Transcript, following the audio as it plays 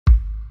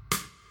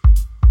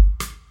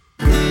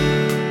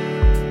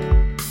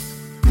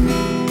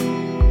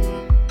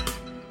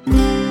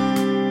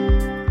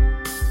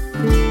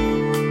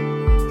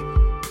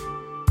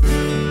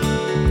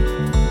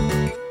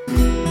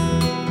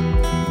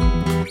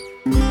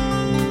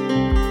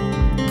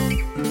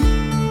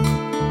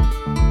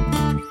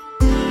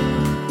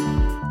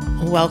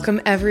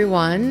Welcome,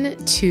 everyone,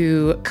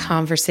 to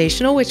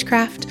Conversational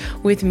Witchcraft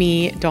with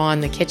me, Dawn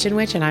the Kitchen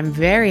Witch, and I'm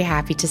very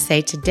happy to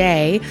say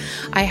today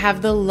I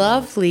have the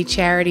lovely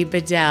Charity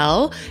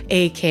Bedell,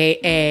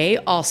 aka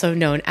also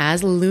known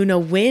as Luna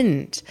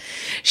Wind.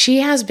 She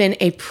has been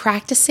a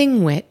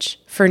practicing witch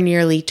for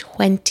nearly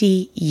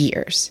 20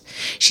 years.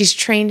 She's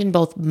trained in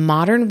both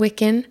modern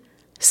Wiccan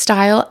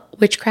style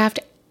witchcraft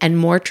and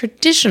more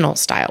traditional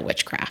style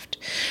witchcraft.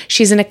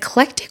 She's an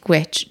eclectic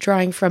witch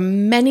drawing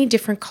from many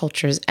different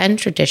cultures and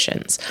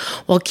traditions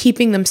while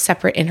keeping them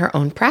separate in her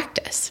own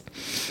practice.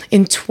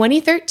 In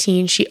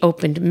 2013, she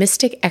opened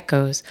Mystic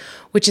Echoes,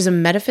 which is a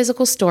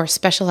metaphysical store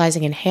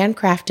specializing in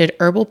handcrafted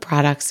herbal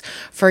products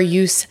for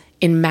use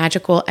in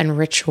magical and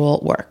ritual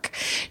work.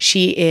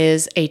 She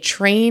is a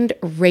trained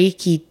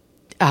Reiki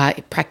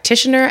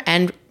practitioner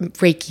and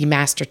Reiki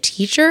master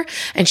teacher,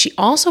 and she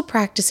also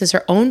practices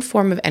her own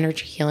form of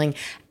energy healing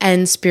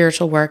and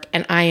spiritual work.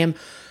 And I am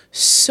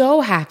so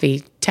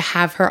happy to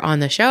have her on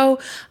the show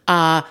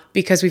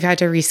because we've had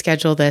to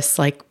reschedule this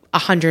like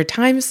 100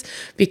 times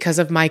because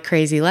of my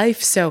crazy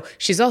life. So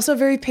she's also a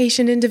very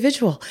patient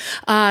individual.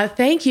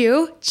 Thank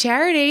you,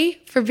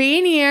 Charity, for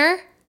being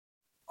here.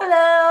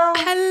 Hello.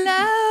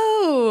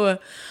 Hello.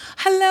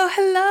 Hello,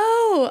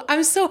 hello.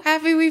 I'm so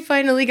happy we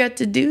finally got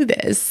to do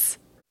this.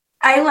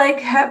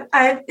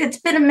 It's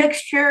been a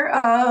mixture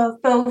of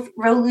both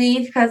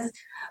relief because,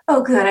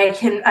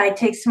 I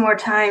take some more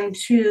time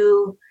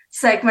to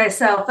psych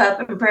myself up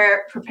and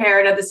prepare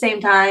it at the same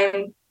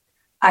time.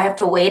 I have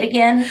to wait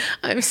again.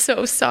 I'm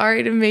so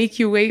sorry to make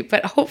you wait,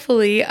 but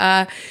hopefully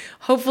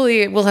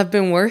it will have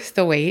been worth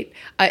the wait.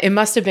 It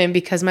must have been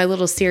because my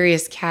little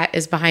Sirius cat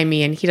is behind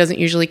me and he doesn't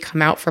usually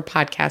come out for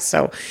podcasts,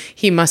 so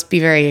he must be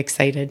very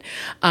excited.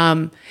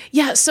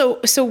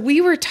 So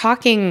we were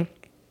talking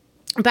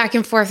back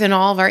and forth in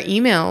all of our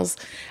emails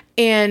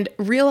and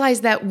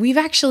realized that we've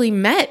actually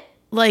met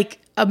like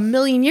a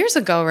million years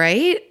ago,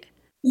 right?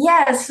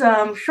 Yes.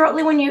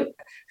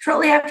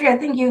 Shortly after I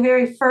think you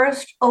very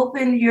first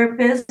opened your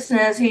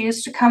business, you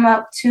used to come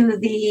up to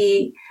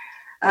the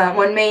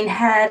when Maine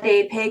had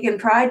a Pagan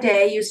Pride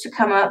Day, you used to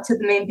come up to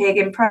the Maine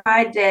Pagan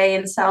Pride Day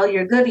and sell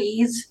your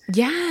goodies.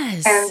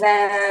 Yes. And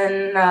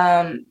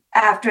then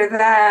after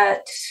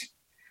that,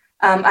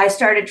 I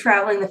started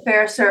traveling the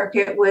fair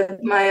circuit with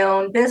my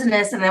own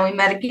business, and then we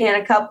met again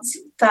a couple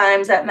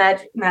times at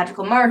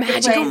Magical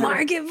Marketplace.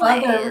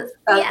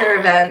 Other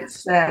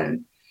events.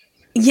 And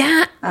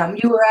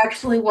you were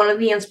actually one of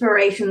the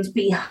inspirations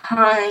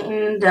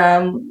behind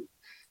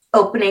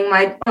opening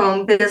my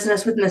own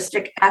business with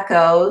Mystic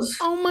Echoes.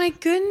 Oh my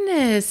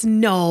goodness!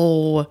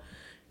 No.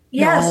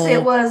 Yes,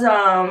 it was.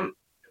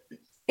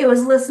 It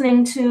was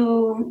listening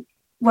to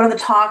one of the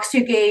talks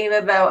you gave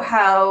about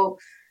how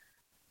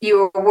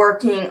you were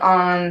working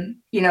on,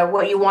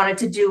 what you wanted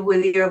to do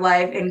with your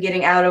life and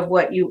getting out of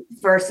what you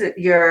versus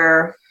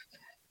your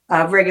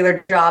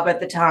regular job at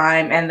the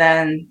time. And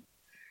then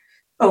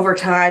over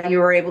time, you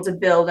were able to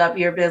build up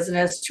your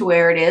business to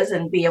where it is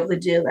and be able to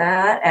do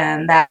that.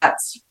 And that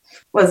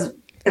was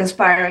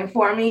inspiring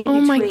for me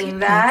between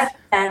that.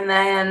 And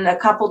then a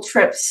couple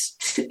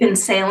trips in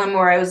Salem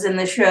where I was in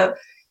the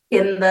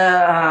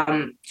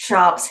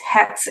shops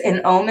Hex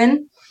and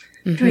Omen.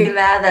 Mm-hmm. Between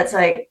that's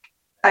like,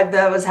 I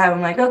was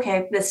having like,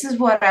 okay, this is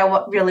what I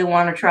really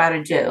want to try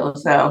to do.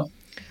 So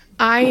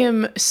I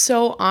am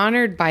so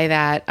honored by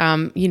that.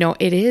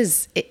 It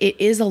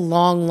is a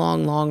long,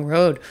 long, long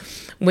road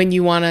when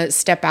you want to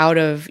step out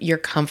of your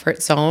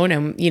comfort zone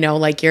and,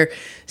 like your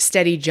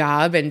steady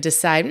job and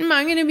decide, I'm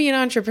going to be an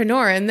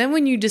entrepreneur. And then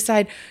when you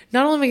decide,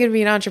 not only am I going to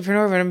be an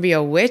entrepreneur, but I'm going to be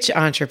a witch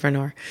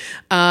entrepreneur.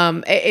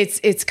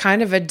 It's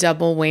kind of a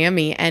double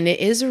whammy, and it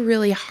is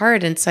really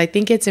hard. And so I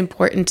think it's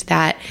important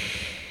that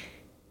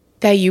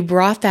you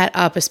brought that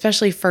up,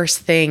 especially first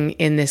thing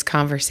in this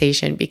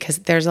conversation, because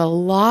there's a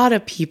lot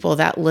of people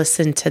that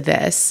listen to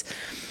this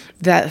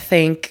that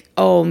think,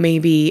 oh,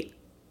 maybe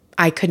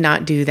I could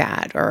not do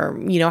that, or,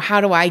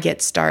 how do I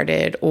get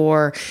started?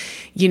 Or,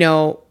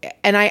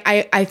 and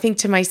I think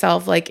to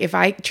myself, like,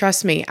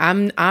 trust me,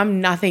 I'm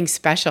nothing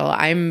special.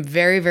 I'm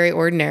very, very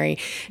ordinary.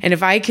 And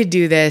if I could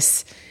do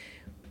this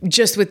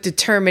just with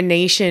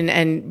determination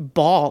and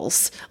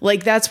balls,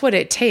 like that's what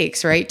it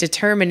takes, right?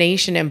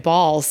 Determination and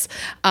balls.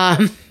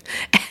 And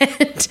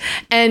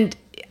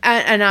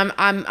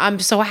I'm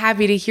so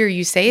happy to hear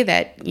you say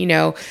that,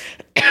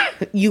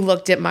 you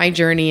looked at my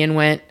journey and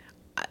went,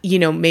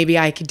 maybe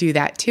I could do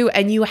that too.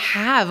 And you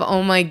have,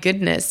 oh my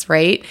goodness,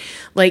 right?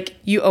 Like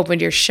you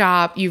opened your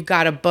shop, you've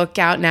got a book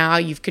out now,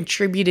 you've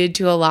contributed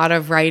to a lot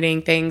of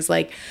writing things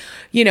like,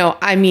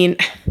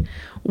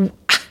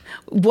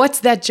 what's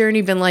that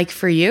journey been like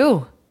for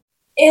you?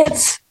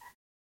 It's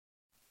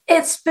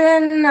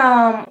been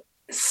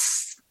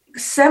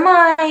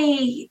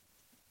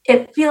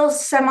it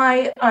feels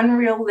semi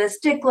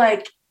unrealistic,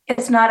 like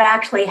it's not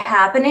actually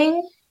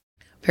happening.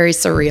 Very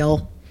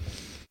surreal.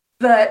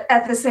 But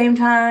at the same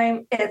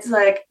time, it's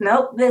like,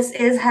 nope, this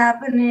is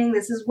happening.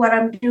 This is what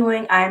I'm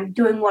doing. I'm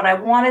doing what I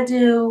want to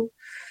do.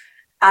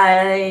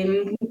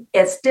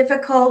 It's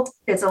difficult.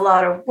 It's a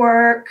lot of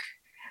work.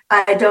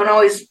 I don't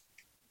always,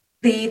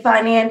 the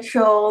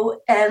financial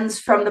ends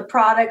from the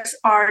products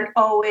aren't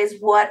always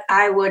what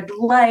I would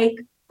like,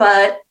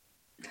 but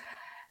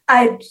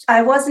I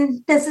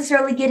wasn't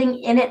necessarily getting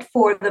in it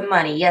for the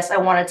money. Yes, I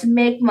wanted to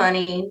make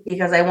money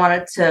because I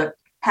wanted to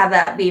have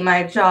that be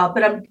my job,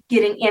 but I'm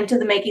getting into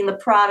the making the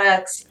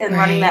products and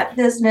running that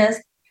business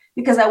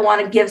because I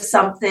want to give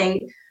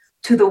something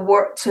to the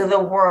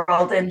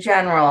world in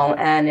general.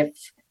 And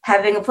if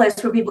having a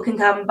place where people can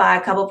come buy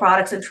a couple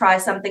products and try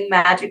something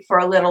magic for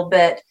a little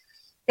bit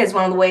is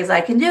one of the ways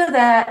I can do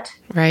that.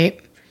 Right.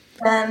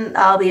 Then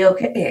I'll be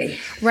okay.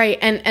 Right.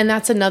 And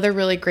that's another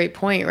really great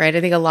point, right?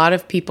 I think a lot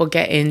of people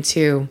get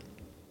into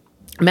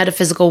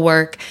metaphysical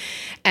work,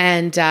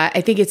 and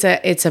I think it's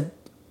a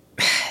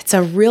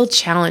real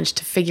challenge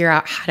to figure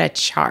out how to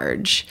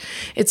charge.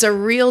 It's a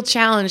real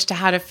challenge to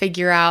how to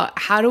figure out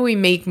how do we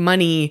make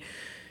money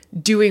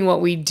doing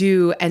what we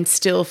do and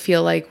still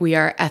feel like we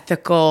are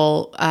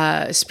ethical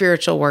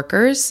spiritual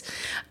workers.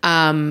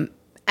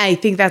 I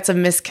think that's a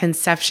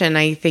misconception.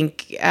 I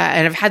think,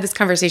 and I've had this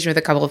conversation with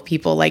a couple of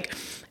people, like,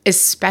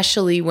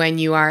 especially when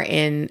you are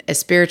in a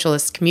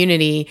spiritualist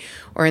community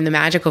or in the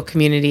magical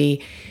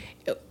community,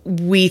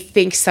 we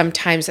think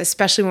sometimes,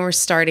 especially when we're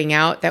starting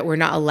out, that we're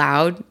not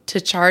allowed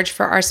to charge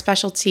for our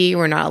specialty.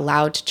 We're not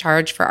allowed to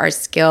charge for our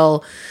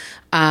skill.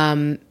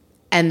 And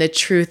the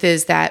truth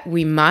is that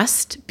we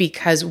must,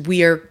 because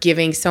we are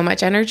giving so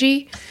much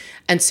energy.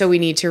 And so we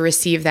need to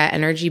receive that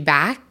energy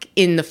back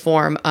in the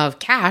form of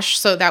cash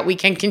so that we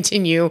can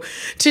continue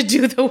to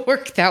do the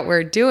work that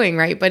we're doing,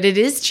 right? But it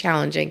is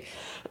challenging.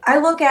 I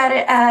look at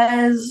it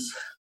as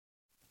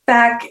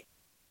back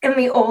in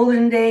the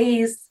olden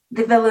days,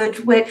 the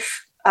village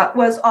witch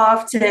was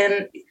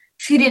often,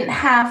 she didn't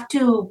have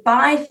to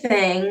buy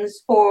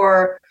things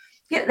or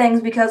get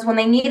things because when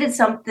they needed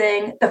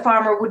something, the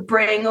farmer would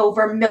bring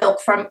over milk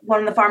from,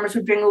 one of the farmers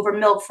would bring over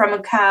milk from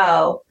a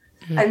cow.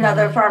 Mm-hmm.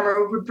 Another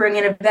farmer would bring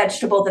in a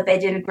vegetable that they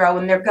didn't grow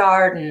in their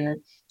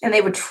garden, and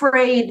they would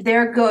trade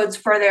their goods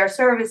for their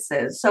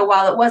services. So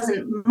while it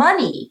wasn't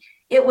money,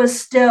 it was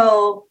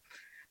still,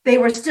 they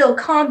were still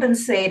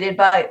compensated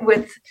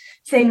with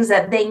things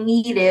that they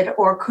needed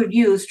or could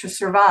use to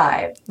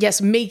survive. Yes,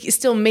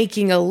 still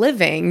making a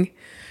living.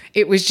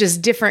 It was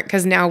just different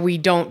because now we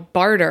don't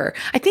barter.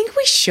 I think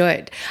we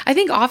should. I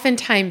think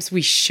oftentimes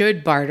we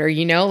should barter,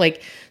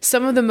 like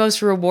some of the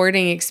most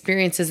rewarding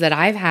experiences that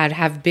I've had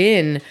have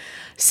been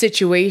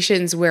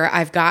situations where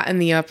I've gotten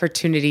the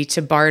opportunity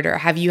to barter.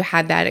 Have you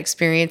had that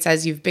experience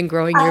as you've been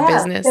growing your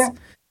business?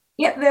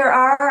 There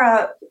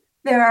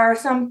are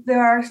some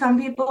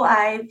people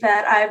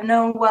that I've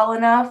known well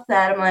enough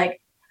that I'm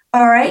like,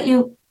 all right,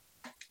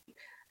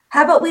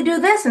 how about we do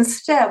this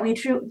instead? We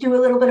do a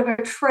little bit of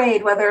a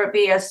trade, whether it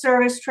be a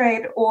service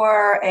trade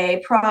or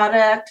a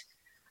product.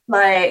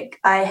 Like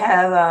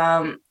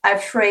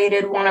I've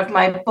traded one of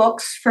my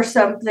books for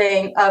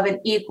something of an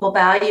equal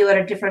value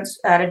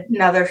at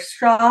another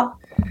shop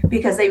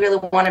because they really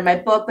wanted my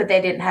book, but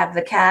they didn't have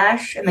the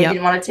cash and they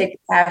didn't want to take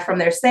the cash from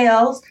their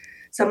sales.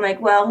 So I'm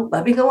like, well,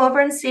 let me go over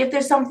and see if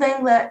there's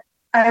something that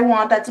I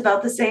want that's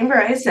about the same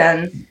price.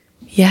 And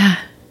yeah.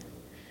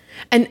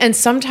 And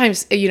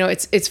sometimes,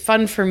 it's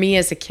fun for me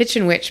as a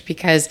kitchen witch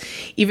because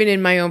even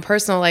in my own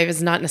personal life,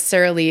 it's not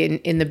necessarily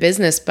in the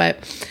business, but,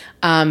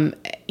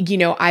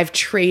 I've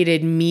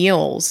traded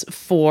meals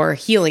for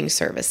healing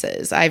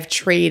services. I've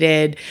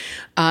traded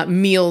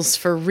meals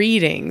for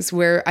readings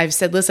where I've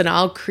said, listen,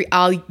 I'll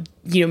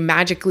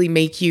magically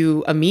make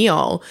you a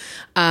meal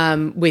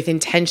with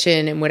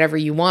intention and whatever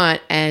you want.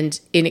 And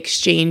in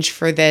exchange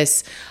for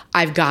this,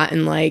 I've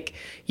gotten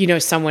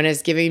someone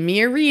has given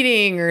me a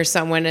reading or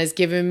someone has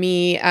given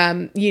me,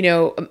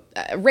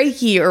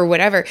 Reiki or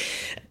whatever.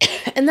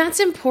 And that's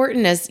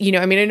important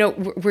I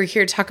know we're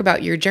here to talk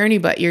about your journey,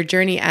 but your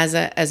journey as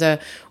a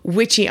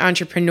witchy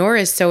entrepreneur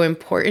is so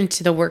important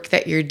to the work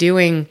that you're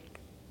doing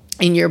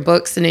in your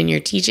books and in your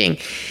teaching,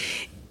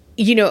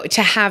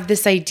 to have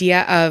this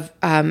idea of,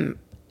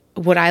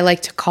 what I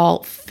like to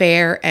call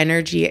fair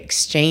energy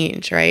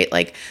exchange, right?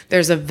 Like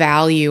there's a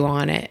value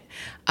on it.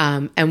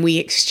 And we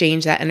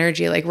exchange that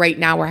energy. Like right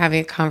now we're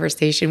having a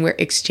conversation, we're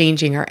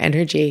exchanging our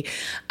energy.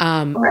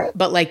 Right.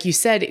 But like you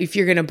said, if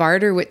you're going to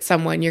barter with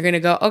someone, you're going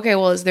to go, okay,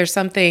 well, is there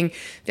something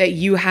that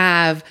you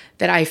have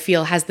that I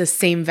feel has the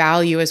same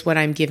value as what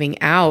I'm giving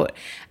out?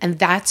 And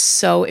that's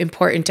so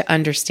important to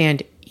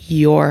understand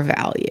your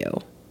value,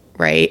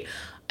 right?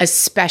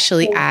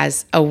 Especially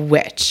as a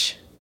witch.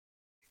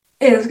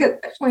 It is good,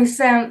 especially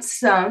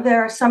since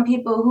there are some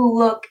people who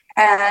look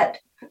at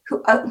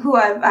who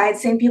I've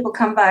seen people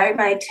come by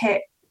my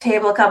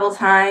table a couple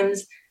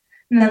times,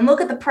 and then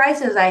look at the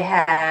prices I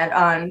had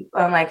on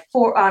a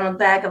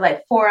bag of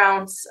 4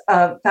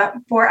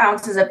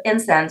 ounces of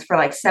incense for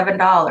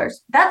 $7.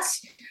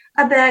 That's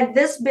a bag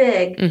this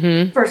big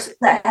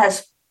that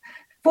has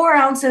 4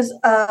 ounces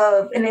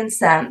of an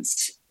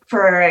incense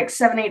for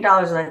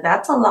 $7-8. Like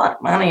that's a lot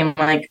of money. I'm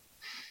like,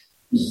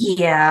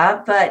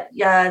 yeah, but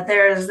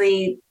there's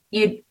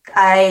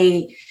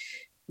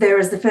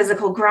there's the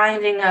physical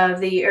grinding of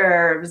the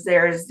herbs,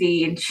 there's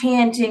the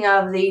enchanting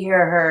of the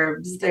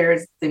herbs,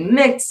 there's the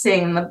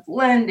mixing, the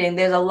blending.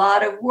 There's a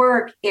lot of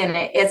work in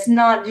it. It's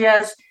not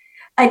just,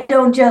 I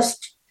don't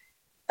just,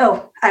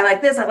 oh, I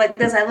like this, I like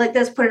this, I like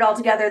this, put it all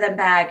together, then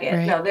bag it.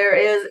 Right. No, there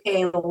is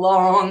a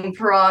long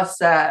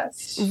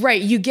process.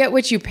 Right. You get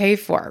what you pay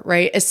for,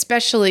 right?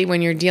 Especially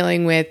when you're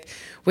dealing with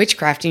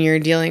witchcraft and you're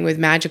dealing with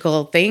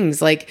magical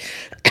things. Like,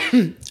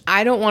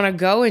 I don't want to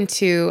go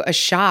into a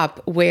shop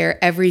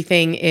where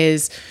everything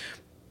is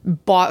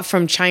bought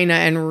from China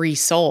and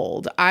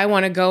resold. I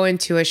want to go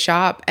into a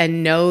shop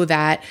and know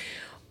that,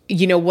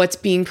 you know, what's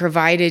being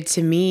provided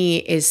to me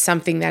is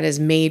something that is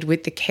made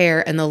with the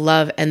care and the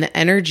love and the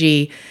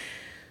energy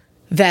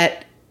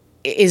that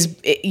is,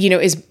 you know,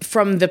 is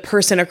from the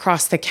person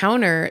across the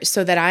counter,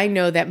 so that I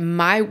know that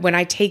when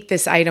I take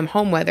this item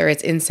home, whether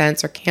it's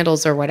incense or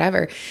candles or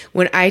whatever,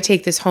 when I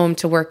take this home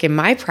to work in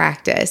my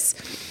practice,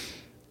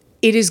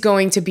 it is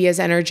going to be as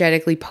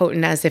energetically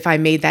potent as if I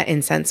made that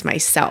incense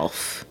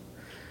myself.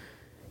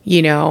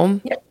 You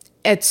know? Yep.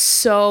 It's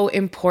so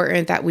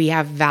important that we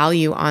have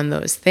value on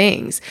those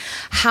things.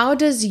 How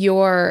does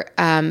your,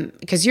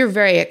 because you're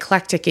very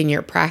eclectic in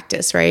your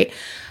practice, right?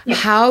 Yeah.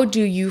 How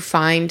do you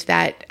find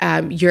that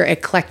your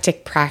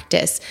eclectic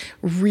practice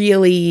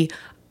really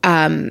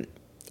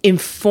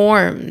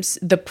informs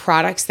the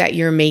products that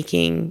you're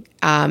making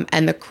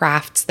and the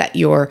crafts that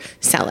you're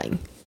selling?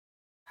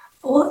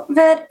 Well,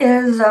 that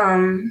is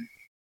a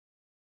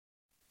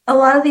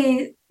lot of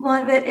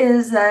it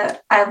is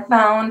that I've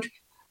found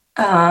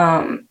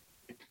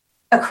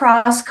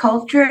across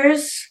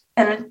cultures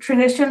and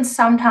traditions.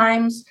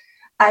 Sometimes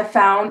I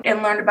found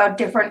and learned about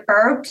different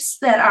herbs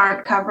that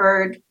aren't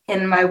covered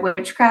in my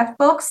witchcraft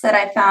books, that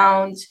I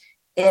found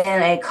in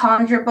a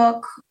conjure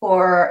book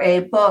or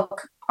a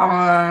book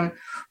on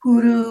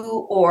hoodoo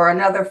or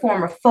another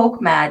form of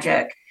folk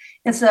magic.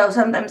 And so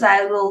sometimes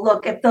I will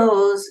look at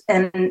those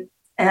and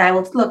I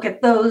will look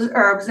at those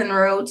herbs and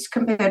roots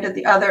compared to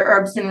the other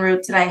herbs and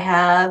roots that I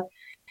have.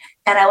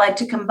 And I like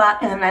to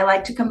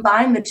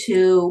combine the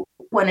two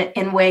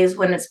in ways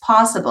when it's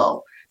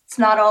possible. It's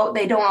not all,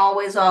 they don't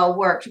always all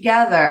work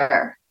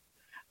together,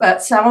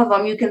 but some of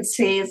them you can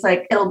see it's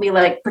like, it'll be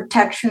like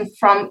protection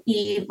from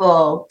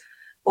evil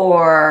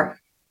or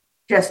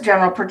just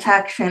general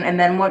protection. And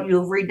then what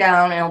you'll read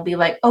down, and it'll be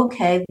like,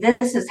 okay,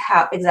 this is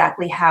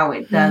exactly how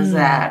it does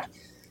that.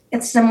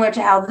 It's similar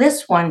to how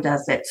this one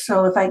does it.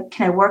 So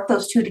can I work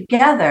those two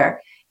together?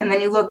 And then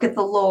you look at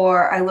the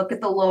lore, I look at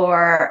the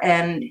lore,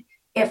 and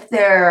if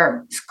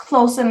they're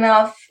close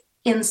enough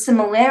in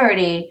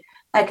similarity,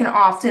 I can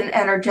often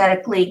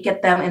energetically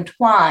get them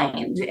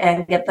entwined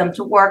and get them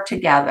to work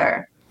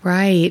together.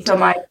 Right. So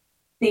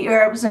the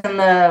herbs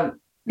and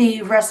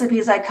the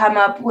recipes I come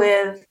up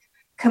with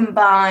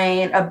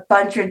combine a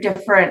bunch of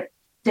different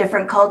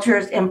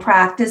cultures and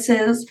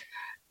practices,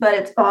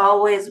 but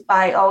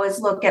I always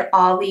look at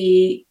all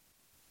the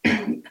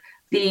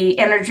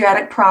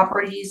energetic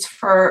properties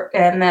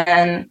and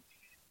then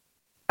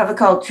of the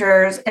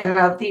cultures and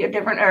of the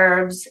different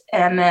herbs.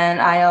 And then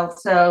I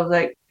also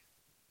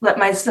let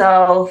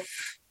myself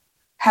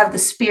have the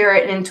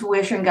spirit and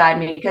intuition guide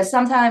me, because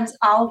sometimes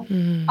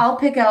I'll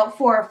pick out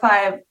 4 or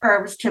 5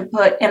 herbs to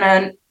put in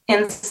an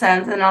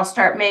incense and I'll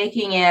start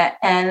making it.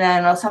 And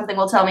then something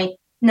will tell me,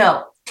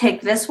 no,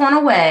 take this one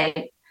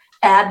away,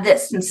 add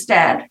this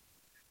instead. I'm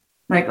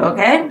like,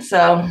 okay,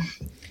 so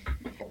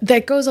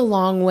that goes a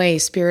long way,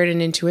 spirit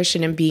and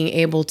intuition, and being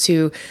able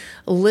to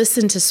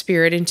listen to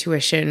spirit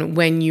intuition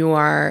when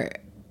you're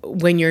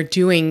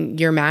doing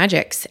your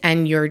magics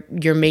and you're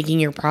making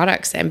your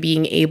products, and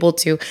being able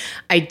to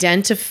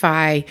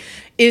identify,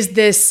 is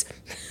this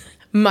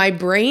my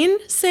brain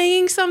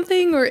saying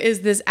something, or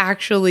is this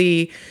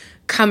actually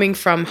coming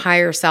from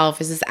higher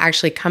self? Is this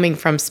actually coming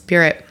from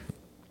spirit?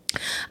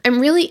 I'm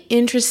really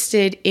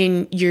interested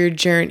in your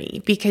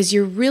journey, because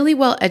you're really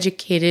well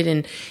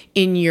educated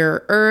in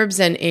your herbs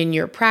and in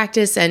your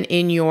practice and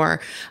in your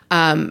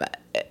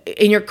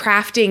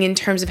crafting in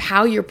terms of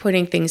how you're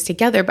putting things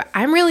together. But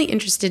I'm really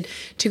interested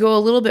to go a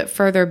little bit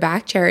further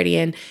back, Charity,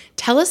 and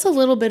tell us a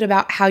little bit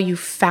about how you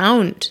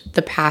found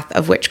the path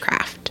of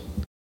witchcraft.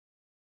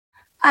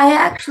 I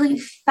actually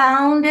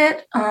found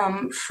it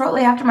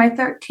shortly after my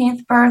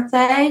 13th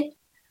birthday.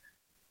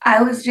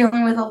 I was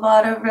dealing with a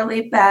lot of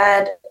really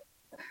bad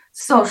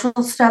social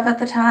stuff at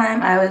the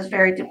time. I was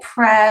very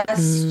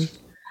depressed.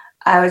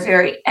 I was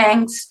very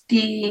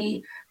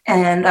angsty,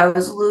 and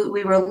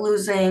we were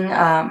losing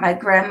my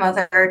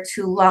grandmother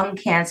to lung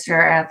cancer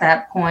at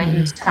that point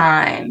in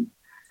time.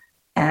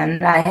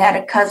 And I had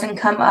a cousin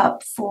come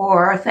up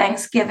for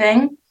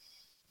Thanksgiving,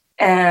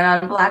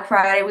 and on Black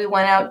Friday we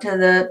went out to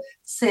the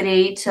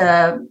city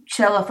to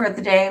chill for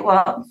the day,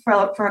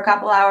 for a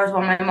couple hours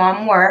while my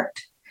mom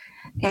worked.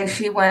 And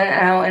she went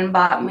out and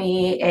bought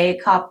me a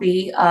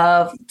copy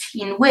of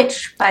Teen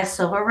Witch by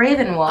Silver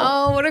Ravenwolf.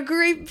 Oh, what a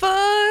great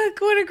book.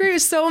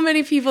 So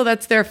many people,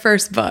 that's their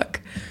first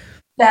book.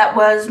 That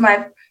was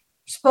my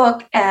first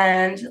book.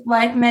 And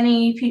like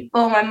many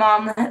people, my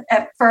mom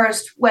at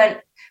first went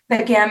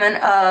the gamut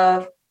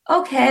of,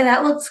 okay,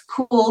 that looks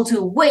cool,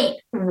 to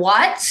wait,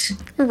 what?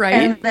 Right.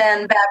 And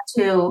then back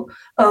to,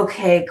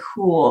 okay,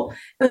 cool.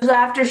 It was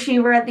after she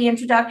read the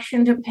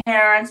introduction to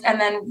parents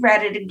and then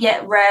read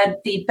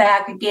the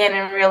back again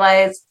and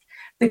realized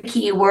the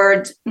key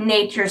words: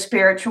 nature,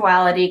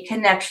 spirituality,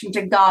 connection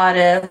to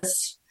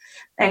goddess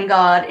and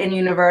God and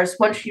universe.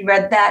 Once she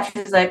read that,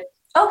 she's like,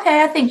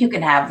 okay, I think you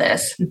can have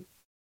this.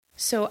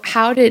 So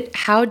how did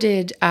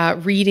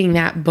reading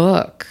that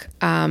book,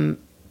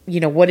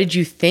 what did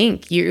you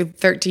think? You're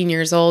 13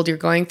 years old, you're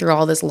going through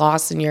all this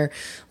loss in your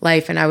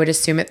life. And I would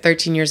assume at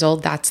 13 years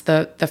old, that's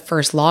the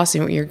first loss,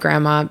 in your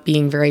grandma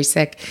being very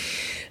sick.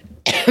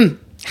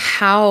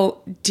 How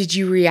did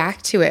you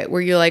react to it?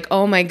 Were you like,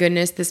 oh my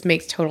goodness, this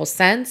makes total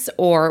sense?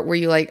 Or were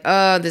you like,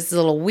 oh, this is a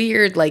little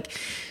weird? Like,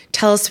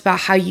 tell us about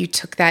how you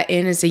took that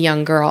in as a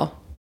young girl.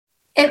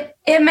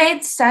 It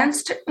made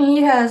sense to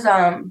me because,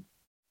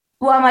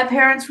 my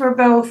parents were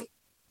both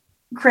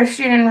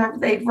Christian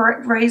and they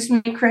raised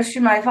me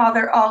Christian. My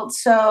father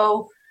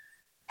also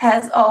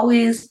has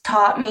always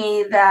taught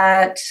me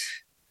that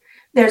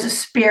there's a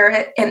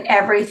spirit in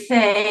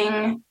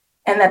everything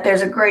and that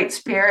there's a great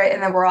spirit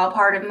and that we're all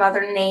part of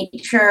Mother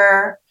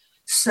Nature.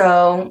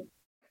 So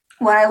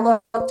when I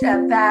looked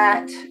at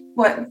that,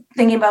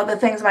 thinking about the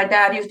things my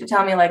dad used to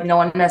tell me, like, no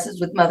one messes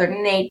with Mother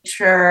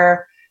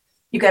Nature.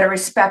 You got to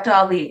respect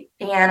all the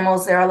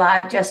animals. They're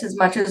alive just as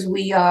much as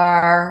we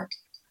are.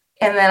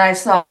 And then I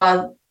saw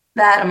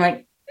that, I'm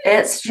like,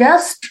 it's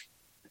just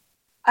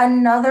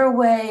another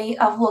way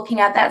of looking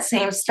at that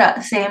same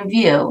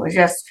view,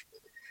 just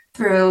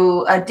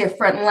through a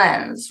different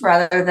lens,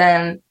 rather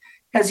than,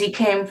 because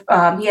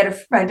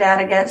my dad,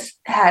 I guess,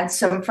 had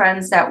some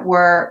friends that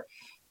were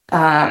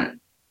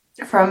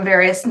from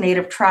various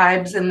native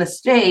tribes in the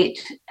state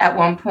at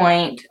one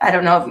point. I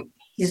don't know if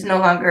he's no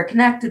longer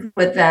connected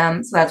with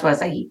them, so that's why I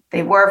say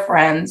they were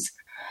friends.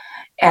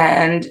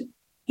 And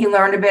he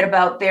learned a bit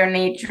about their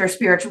nature,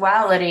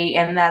 spirituality,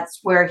 and that's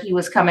where he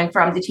was coming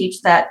from to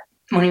teach that,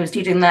 when he was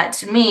teaching that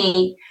to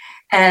me.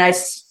 And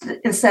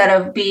instead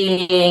of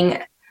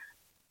being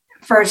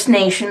First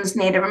Nations,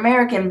 Native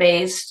American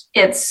based,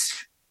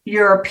 it's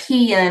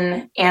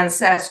European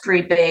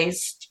ancestry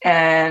based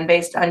and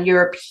based on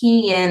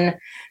European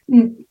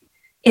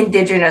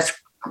indigenous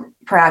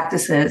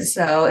practices.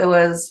 So it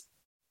was,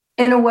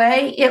 in a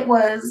way, it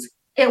was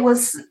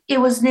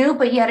new,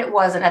 but yet it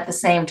wasn't at the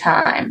same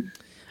time.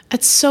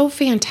 It's so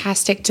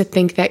fantastic to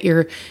think that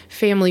your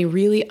family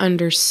really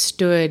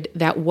understood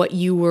that what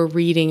you were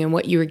reading and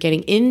what you were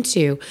getting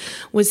into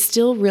was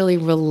still really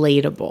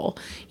relatable.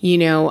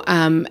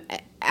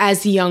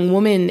 As a young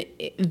woman,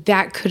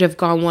 that could have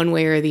gone one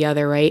way or the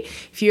other, right?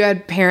 If you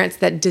had parents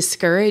that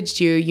discouraged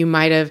you, you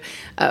might have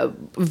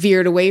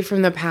veered away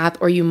from the path,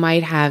 or you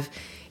might have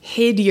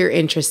hid your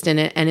interest in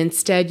it, and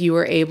instead you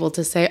were able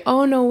to say,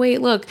 oh no, wait,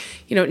 look,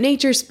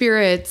 nature,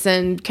 spirits,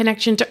 and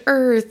connection to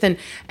earth,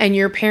 and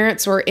your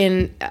parents were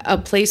in a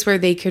place where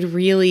they could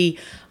really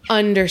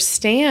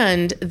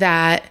understand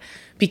that,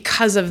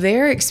 because of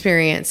their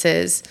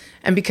experiences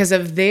and because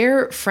of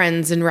their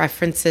friends and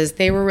references,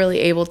 they were really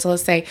able to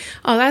say,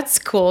 oh, that's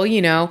cool,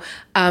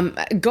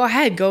 go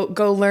ahead,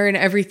 go learn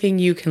everything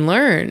you can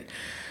learn.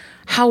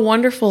 How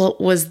wonderful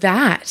was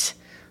that?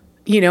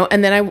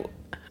 And then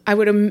I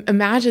would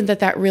imagine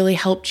that really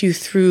helped you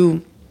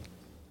through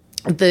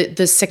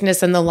the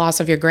sickness and the loss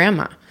of your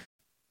grandma.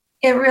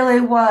 It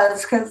really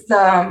was, because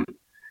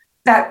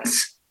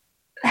that's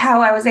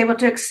how I was able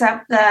to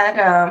accept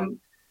that.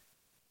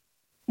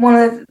 One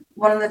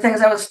of the things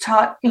that was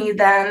taught me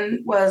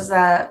then was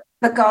that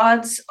the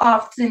gods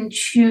often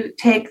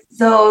take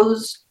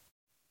those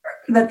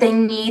that they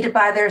need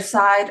by their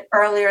side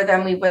earlier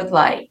than we would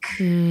like.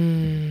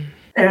 And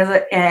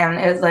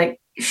it was like,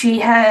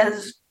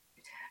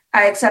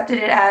 I accepted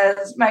it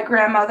as my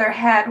grandmother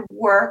had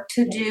work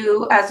to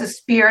do as a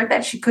spirit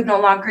that she could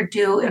no longer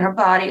do in her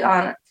body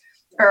on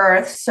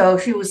earth. So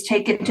she was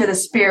taken to the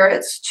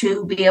spirits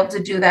to be able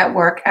to do that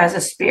work as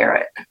a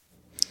spirit.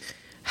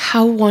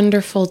 How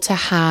wonderful to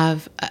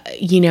have,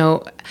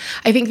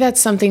 I think that's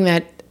something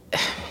that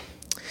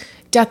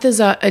death is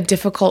a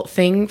difficult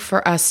thing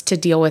for us to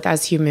deal with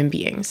as human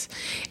beings.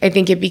 I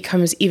think it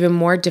becomes even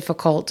more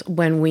difficult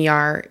when we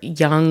are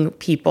young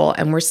people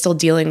and we're still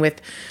dealing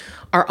with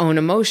our own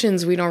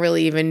emotions. We don't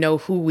really even know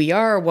who we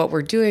are, what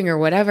we're doing, or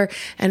whatever.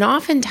 And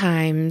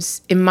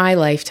oftentimes in my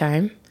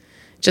lifetime,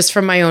 just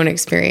from my own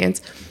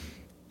experience,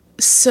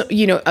 so,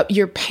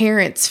 your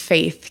parents'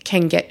 faith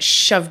can get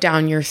shoved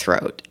down your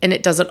throat, and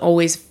it doesn't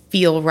always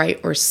feel right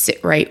or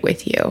sit right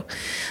with you.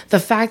 The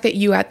fact that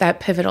you at that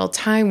pivotal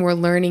time were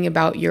learning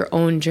about your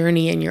own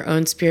journey and your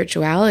own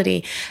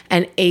spirituality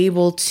and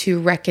able to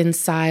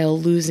reconcile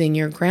losing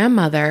your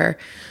grandmother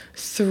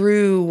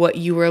through what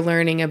you were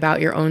learning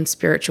about your own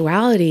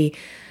spirituality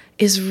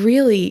is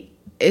really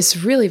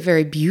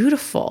very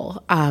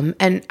beautiful,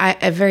 and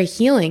very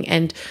healing,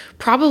 and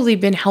probably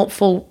been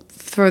helpful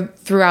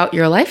throughout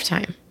your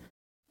lifetime.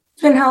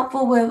 It's been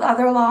helpful with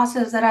other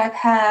losses that I've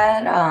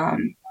had.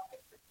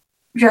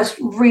 Just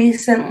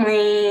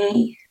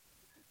recently,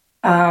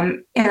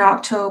 In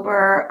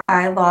October,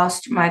 I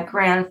lost my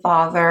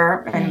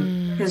grandfather,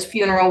 and his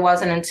funeral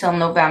wasn't until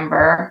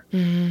November.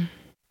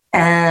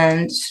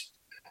 And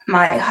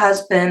my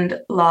husband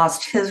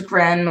lost his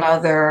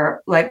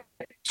grandmother like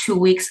 2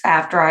 weeks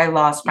after I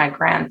lost my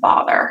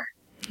grandfather.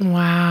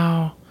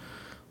 Wow.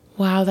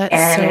 Wow,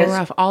 that's so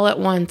rough. All at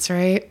once,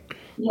 right?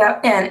 Yeah,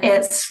 and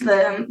it's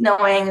the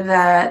knowing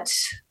that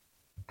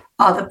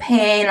all the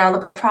pain, all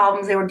the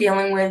problems they were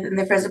dealing with in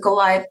their physical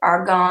life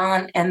are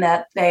gone, and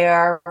that they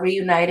are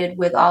reunited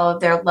with all of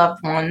their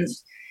loved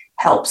ones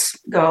helps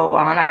go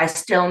on. I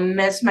still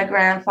miss my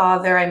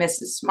grandfather. I miss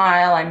his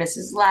smile. I miss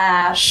his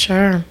laugh.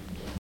 Sure.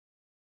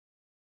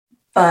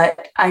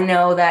 But I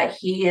know that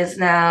he is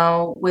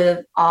now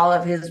with all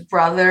of his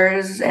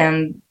brothers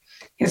and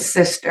his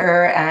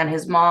sister and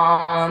his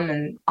mom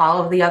and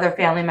all of the other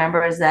family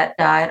members that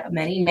died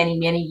many, many,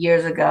 many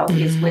years ago.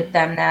 He's with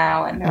them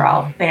now, and they're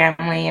all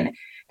family and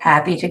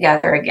happy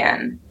together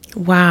again.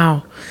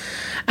 Wow.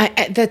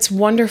 That's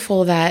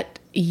wonderful that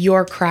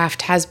your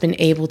craft has been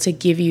able to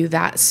give you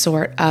that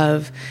sort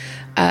of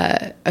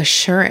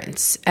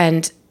assurance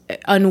and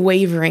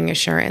unwavering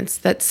assurance.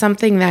 That's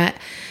something that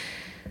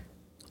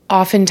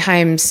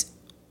oftentimes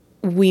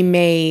we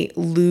may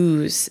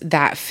lose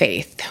that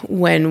faith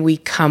when we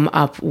come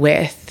up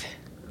with,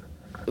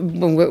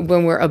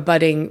 when we're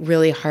abutting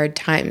really hard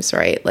times,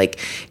 right? Like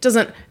it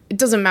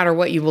doesn't matter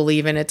what you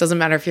believe in. It doesn't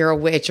matter if you're a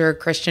witch or a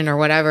Christian or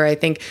whatever. I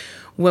think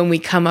when we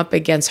come up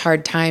against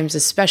hard times,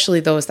 especially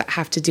those that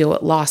have to deal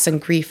with loss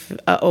and grief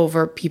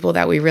over people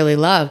that we really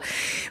love,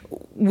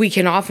 we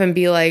can often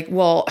be like,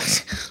 well,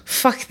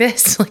 fuck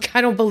this. Like, I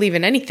don't believe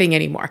in anything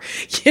anymore,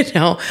 you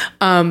know?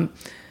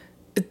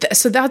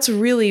 So that's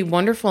really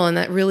wonderful. And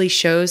that really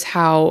shows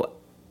how,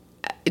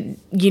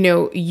 you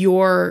know,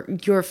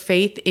 your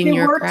faith in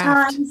your craft. There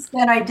were times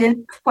that I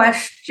didn't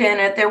question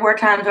it. There were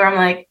times where I'm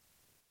like,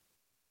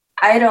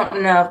 I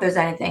don't know if there's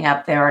anything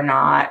up there or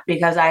not,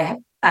 because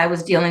I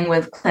was dealing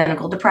with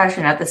clinical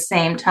depression at the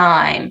same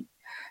time.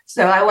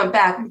 So I went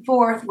back and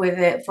forth with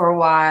it for a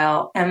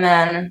while. And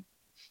then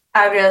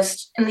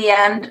in the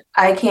end,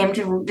 I came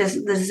to this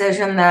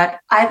decision that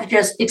I've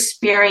just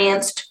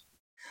experienced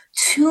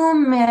too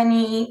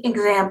many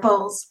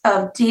examples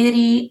of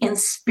deity in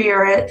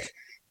spirit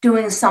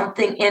doing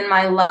something in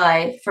my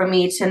life for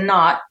me to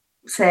not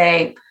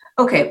say,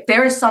 okay,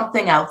 there is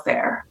something out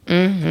there.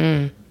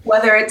 Mm-hmm.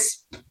 Whether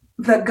it's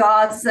the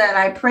gods that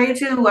I pray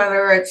to,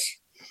 whether it's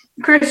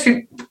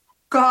Christian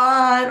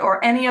God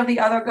or any of the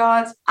other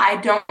gods, I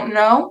don't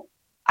know.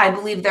 I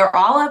believe they're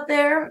all out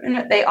there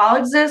and they all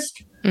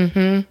exist.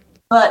 Mm-hmm.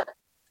 But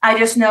I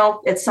just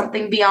know it's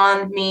something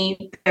beyond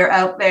me. They're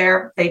out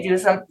there. They do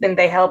something.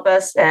 They help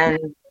us. And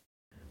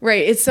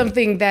right. It's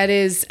something that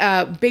is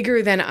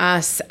bigger than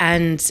us.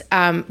 And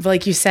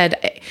like you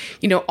said,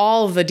 you know,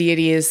 all of the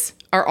deities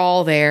are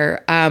all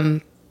there.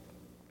 And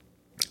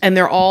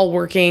they're all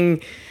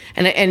working.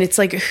 And it's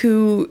like,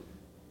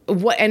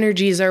 what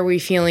energies are we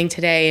feeling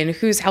today and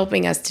who's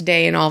helping us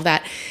today and all of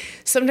that.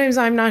 Sometimes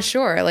I'm not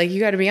sure. Like,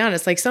 you got to be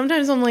honest. Like,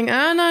 sometimes I'm like,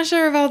 I'm not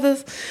sure about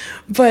this.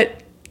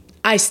 But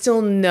I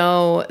still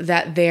know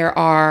that there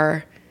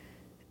are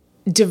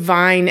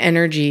divine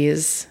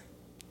energies,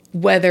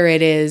 whether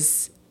it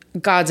is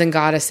gods and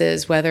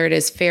goddesses, whether it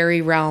is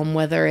fairy realm,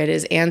 whether it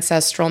is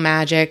ancestral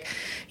magic,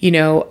 you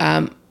know,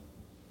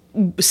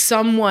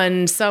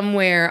 someone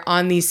somewhere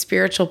on these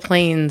spiritual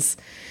planes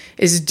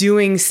is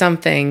doing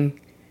something,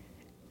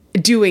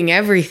 doing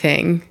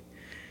everything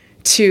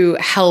to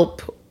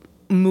help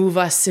move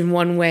us in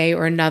one way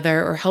or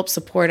another, or help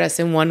support us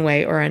in one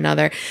way or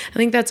another. I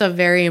think that's a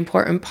very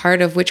important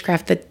part of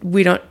witchcraft that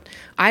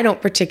I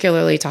don't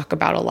particularly talk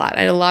about a lot.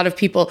 And a lot of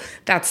people,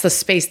 that's the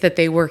space that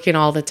they work in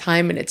all the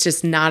time. And it's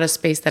just not a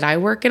space that I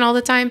work in all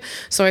the time.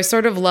 So I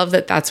sort of love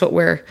that that's what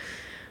we're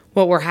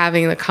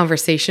having the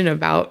conversation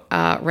about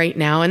right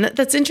now. And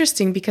that's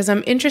interesting, because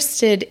I'm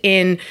interested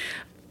in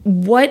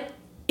what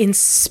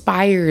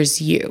inspires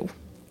you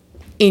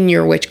in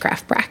your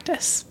witchcraft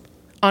practice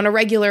on a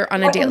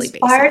daily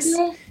basis.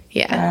 Me?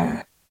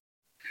 Yeah.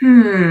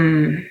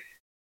 In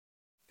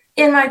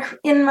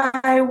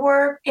my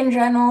work in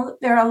general,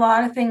 there are a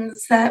lot of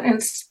things that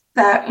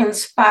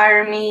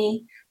inspire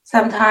me.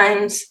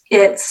 Sometimes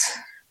it's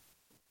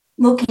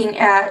looking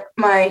at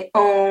my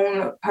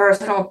own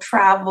personal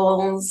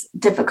travels,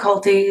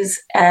 difficulties,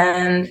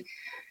 and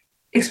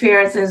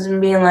experiences,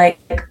 and being like,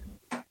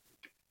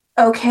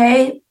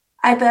 okay,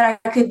 I bet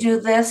I could do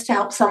this to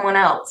help someone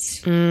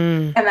else.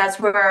 And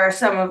that's where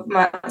some of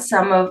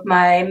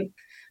my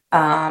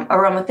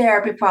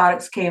aromatherapy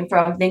products came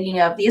from, thinking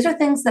of, these are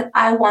things that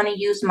I want to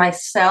use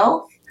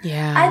myself.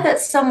 Yeah. I bet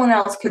someone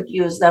else could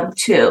use them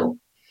too.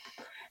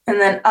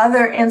 And then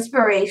other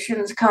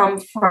inspirations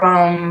come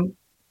from,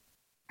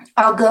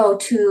 I'll go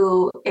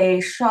to a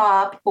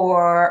shop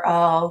or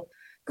I'll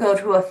go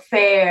to a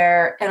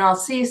fair and I'll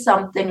see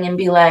something and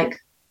be like,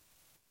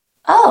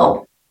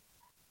 oh,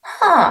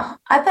 I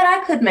bet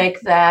I could make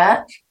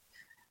that.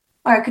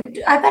 Or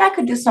I bet I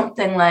could do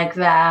something like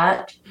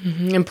that.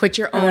 Mm-hmm. And put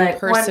your own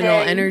personal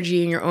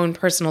energy and your own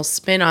personal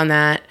spin on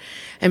that.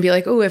 and be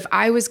like, oh, if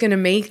I was going to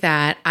make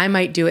that, I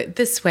might do it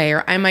this way,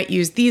 or I might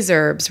use these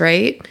herbs,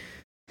 right?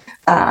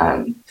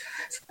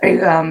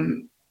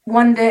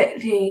 One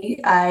day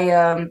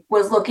I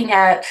was looking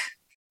at,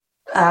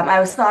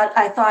 I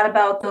thought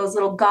about those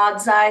little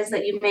God's eyes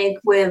that you make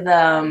with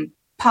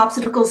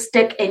popsicle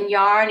stick and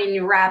yarn, and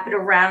you wrap it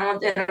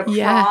around in a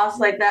cross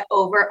like that,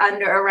 over,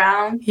 under,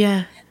 around.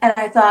 Yeah. And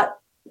I thought,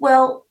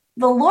 well,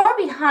 the lore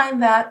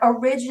behind that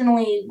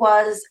originally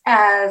was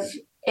as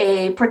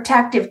a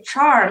protective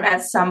charm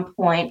at some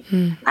point.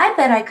 I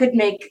bet I could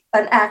make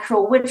an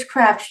actual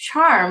witchcraft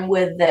charm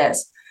with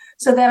this.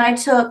 So then I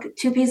took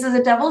 2 pieces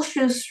of devil's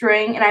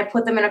shoestring and I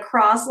put them in a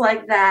cross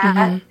like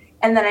that.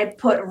 And then I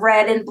put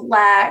red and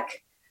black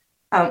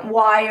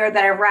wire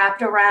that I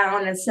wrapped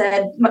around and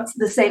said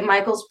the St.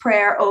 Michael's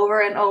prayer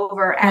over and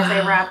over as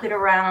I wrapped it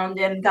around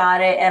and got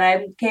it. And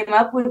I came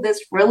up with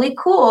this really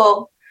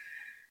cool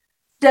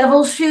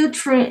devil's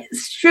shoestring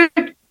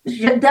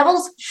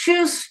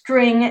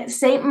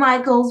St.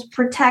 Michael's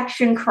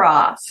protection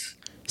cross.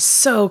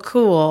 So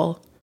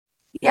cool.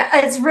 Yeah,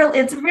 it's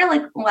really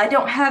cool. I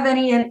don't have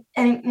any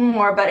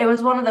anymore, but it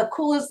was one of the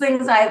coolest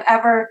things I've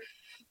ever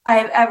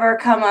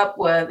come up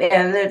with.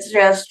 And it's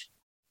just,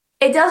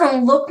 it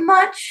doesn't look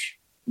much,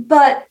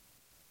 but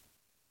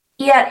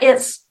yet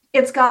it's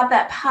got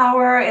that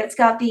power, it's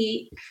got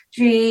the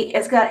G,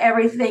 it's got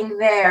everything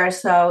there.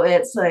 So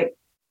it's like,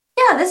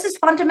 yeah, this is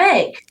fun to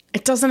make.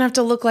 It doesn't have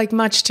to look like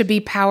much to be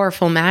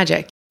powerful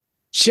magic.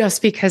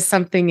 Just because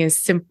something is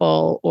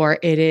simple, or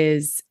it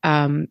is,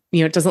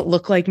 it doesn't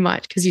look like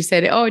much, because you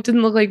said, oh, it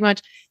didn't look like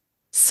much.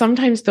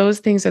 Sometimes those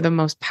things are the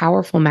most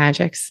powerful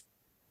magics,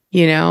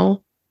 the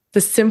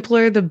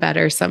simpler, the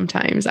better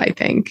sometimes, I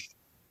think.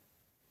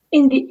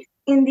 Indeed.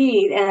 And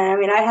I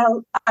mean,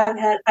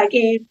 I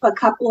gave a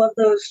couple of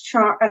those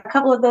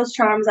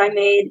charms I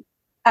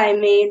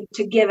made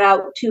to give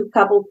out to a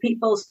couple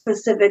people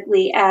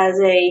specifically as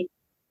a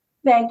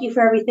thank you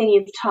for everything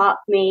you've taught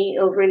me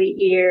over the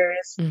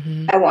years.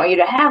 I want you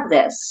to have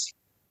this.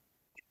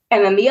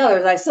 And then the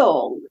others I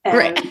sold.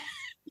 And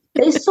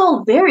they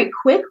sold very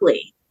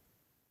quickly.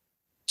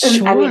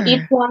 Sure. I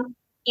mean,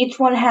 each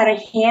one had a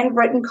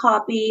handwritten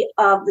copy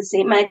of the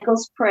St.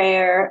 Michael's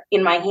prayer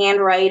in my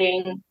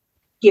handwriting,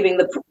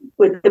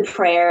 with the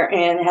prayer,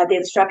 and had the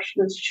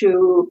instructions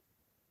to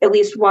at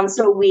least once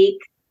a week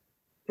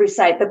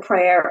recite the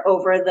prayer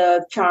over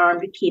the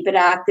charm to keep it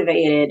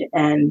activated.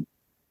 And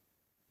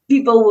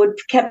people would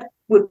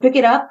pick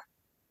it up,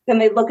 then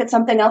they'd look at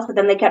something else, but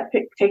then they kept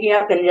picking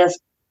up and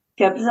just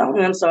kept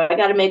selling them. So I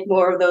got to make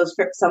more of those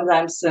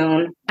sometime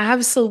soon.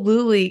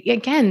 Absolutely.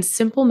 Again,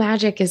 simple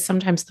magic is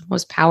sometimes the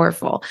most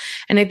powerful.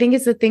 And I think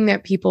it's the thing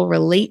that people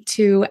relate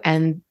to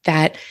and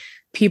that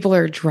people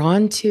are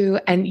drawn to.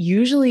 And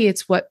usually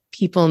it's what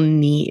people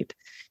need,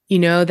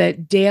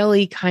 that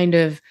daily kind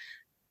of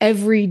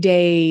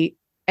everyday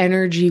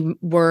energy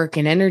work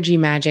and energy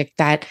magic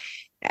that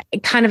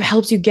kind of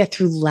helps you get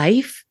through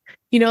life.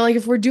 Like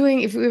if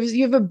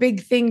you have a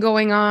big thing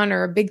going on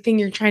or a big thing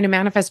you're trying to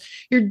manifest,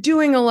 you're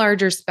doing a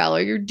larger spell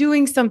or you're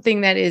doing something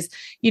that is,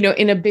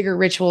 in a bigger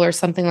ritual or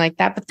something like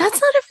that. But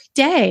that's not every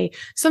day.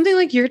 Something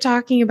like you're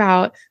talking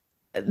about,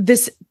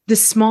 this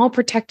small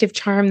protective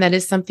charm that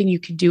is something you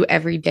could do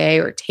every day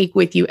or take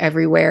with you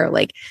everywhere.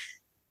 Like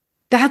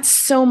that's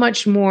so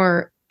much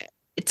more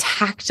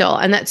tactile.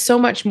 And that's so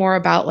much more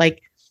about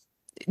like,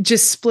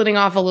 just splitting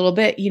off a little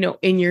bit,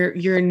 in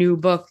your new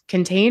book,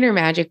 Container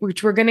Magic,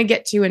 which we're going to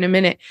get to in a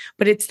minute,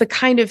 but it's the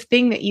kind of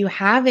thing that you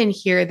have in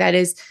here that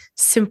is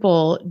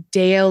simple,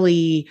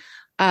 daily,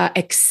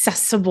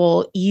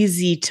 accessible,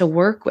 easy to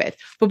work with.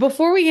 But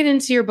before we get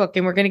into your book,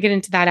 and we're going to get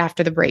into that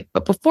after the break,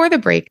 but before the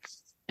break,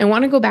 I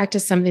want to go back to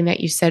something that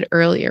you said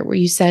earlier, where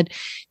you said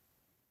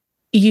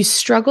you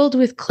struggled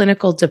with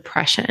clinical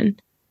depression.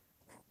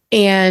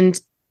 And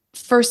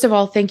first of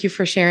all, thank you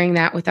for sharing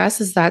that with us,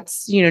 as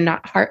that's,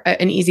 not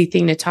an easy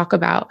thing to talk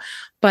about,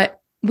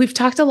 but we've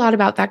talked a lot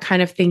about that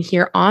kind of thing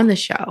here on the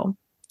show.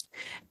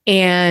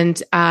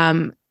 And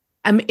I'm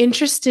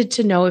interested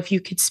to know if you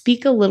could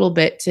speak a little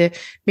bit to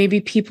maybe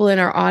people in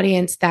our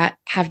audience that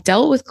have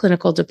dealt with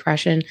clinical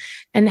depression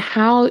and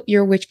how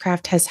your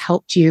witchcraft has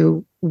helped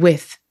you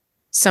with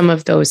some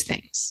of those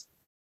things.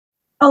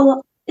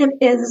 Oh, it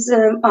is,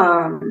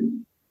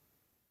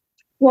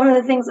 one of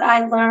the things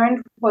I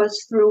learned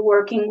was through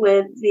working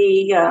with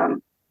the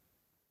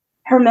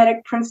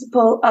Hermetic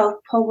principle of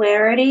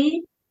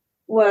polarity,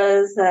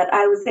 was that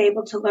I was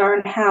able to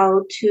learn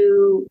how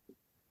to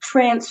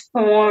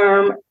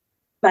transform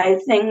my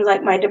things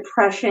like my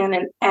depression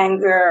and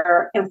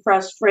anger and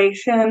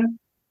frustration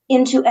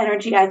into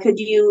energy I could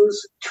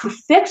use to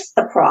fix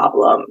the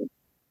problem.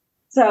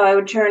 So I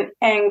would turn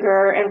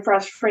anger and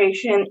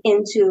frustration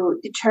into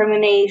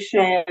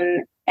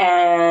determination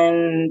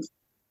and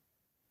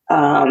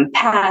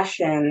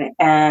passion,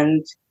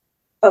 and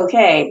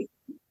okay,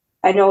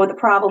 I know what the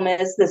problem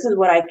is. This is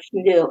what I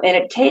can do, and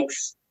it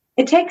takes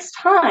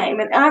time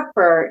and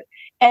effort,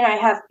 and I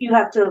have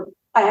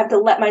to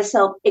let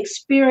myself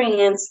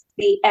experience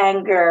the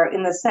anger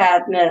and the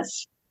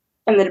sadness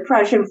and the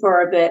depression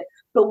for a bit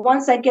But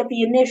once I get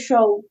the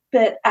initial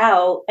bit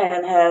out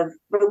and have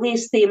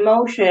released the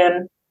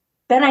emotion,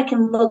 then I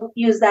can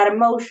use that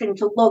emotion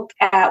to look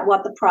at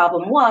what the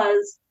problem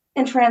was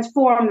and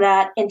transform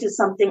that into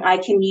something I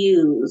can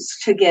use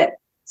to get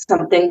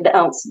something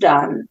else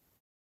done.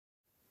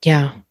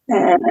 Yeah.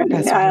 And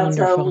that's I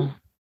wonderful.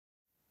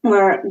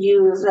 also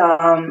use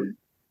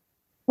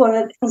one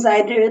of the things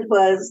I did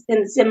was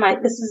this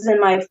is in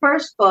my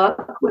first book,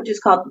 which is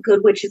called The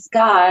Good Witch's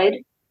Guide.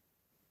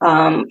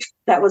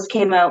 That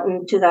came out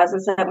in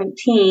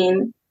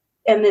 2017,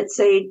 and it's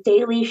a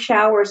daily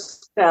shower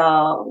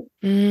spell.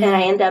 And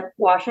I end up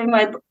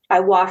I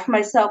wash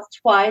myself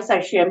twice.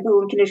 I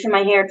shampoo and condition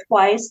my hair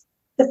twice.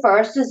 The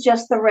first is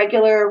just the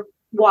regular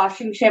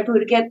washing shampoo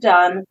to get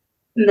done.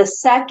 And the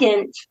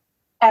second,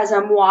 as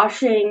I'm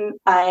washing,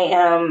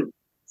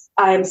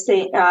 I'm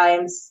saying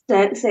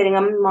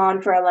a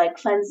mantra like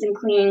cleanse and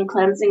clean,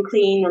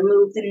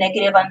 remove the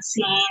negative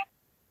unseen,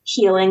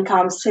 healing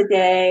comes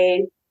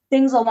today,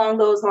 things along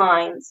those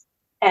lines.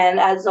 And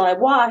as I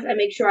wash, I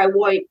make sure I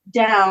wipe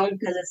down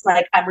because it's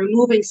like I'm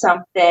removing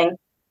something,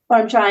 or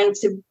I'm trying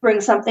to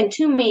bring something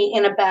to me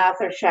in a bath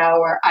or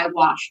shower. I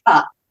wash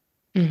up,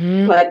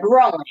 like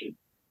growing,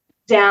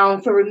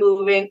 down for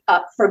removing,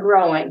 up for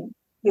growing.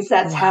 Because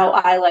that's how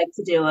I like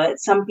to do it.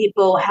 Some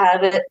people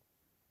have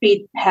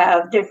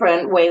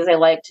different ways they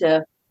like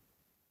to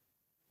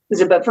use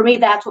it. But for me,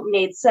 that's what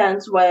made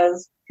sense,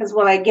 was because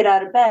when I get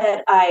out of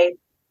bed, I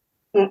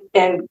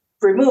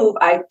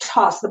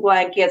toss the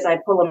blankets, I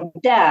pull them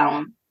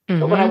down.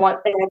 But when I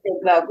think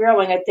about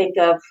growing, I think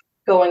of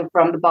going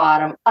from the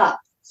bottom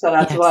up. So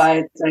that's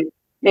why it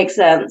makes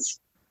sense.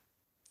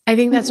 I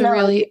think that's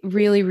really,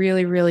 really,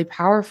 really, really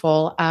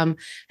powerful. And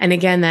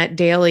again, that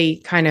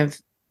daily kind of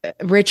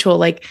ritual,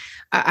 like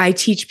I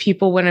teach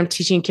people when I'm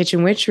teaching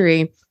kitchen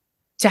witchery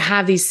to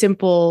have these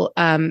simple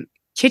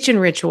kitchen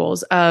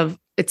rituals of,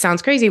 it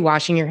sounds crazy,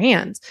 washing your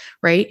hands,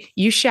 right?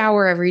 You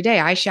shower every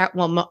day.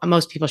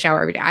 Most people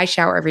shower every day. I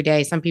shower every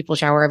day. Some people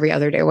shower every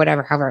other day,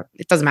 whatever, however,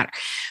 it doesn't matter.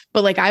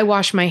 But like I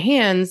wash my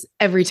hands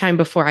every time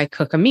before I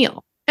cook a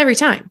meal, every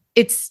time.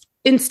 It's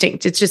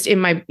instinct. It's just in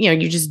my,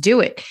 you just do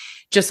it.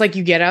 Just like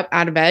you get up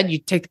out of bed, you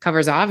take the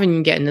covers off and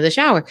you get into the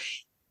shower.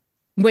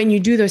 When you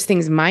do those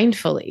things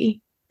mindfully,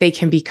 they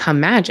can become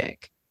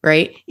magic,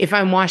 right? If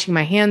I'm washing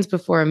my hands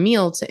before a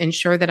meal to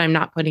ensure that I'm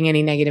not putting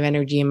any negative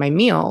energy in my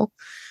meal,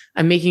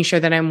 I'm making sure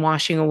that I'm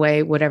washing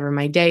away whatever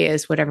my day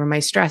is, whatever my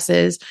stress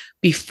is,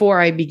 before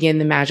I begin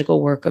the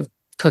magical work of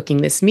cooking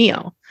this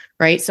meal,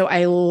 right? So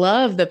I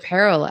love the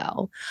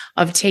parallel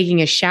of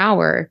taking a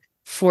shower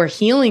for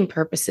healing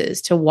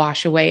purposes, to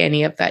wash away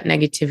any of that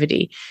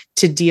negativity,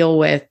 to deal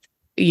with,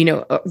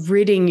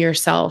 ridding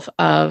yourself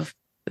of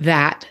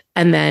that,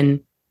 and then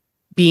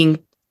being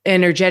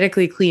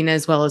energetically clean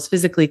as well as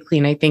physically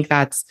clean. I think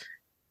that's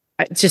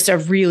just a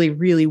really,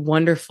 really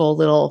wonderful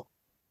little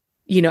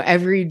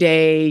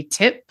everyday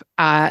tip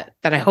that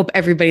I hope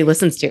everybody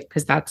listens to,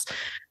 because that's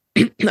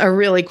a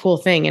really cool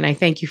thing. And I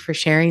thank you for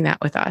sharing that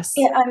with us.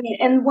 Yeah,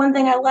 and one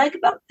thing I like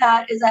about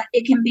that is that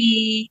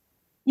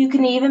you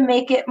can even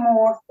make it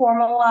more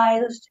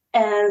formalized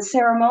and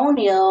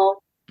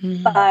ceremonial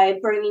by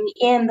bringing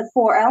in the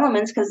 4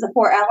 elements, because the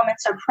 4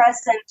 elements are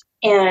present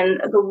in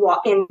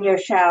your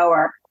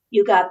shower.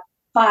 You got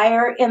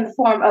fire in the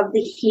form of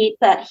the heat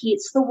that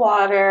heats the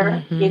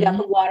water. You got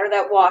the water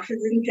that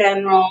washes in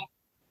general.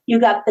 You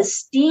got the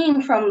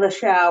steam from the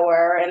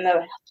shower and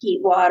the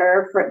heat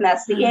water, and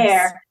that's the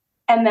air.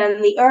 And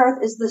then the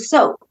earth is the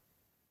soap.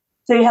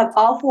 So you have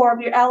all 4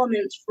 of your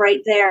elements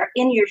right there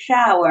in your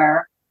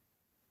shower.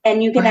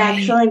 And you can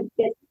actually,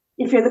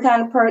 if you're the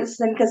kind of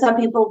person, because some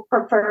people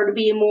prefer to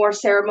be more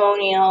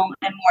ceremonial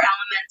and more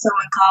elemental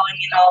and calling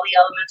in all the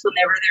elements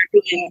whenever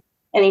they're doing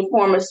any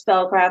form of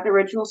spellcraft or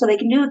ritual. So they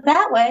can do it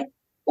that way.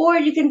 Or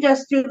you can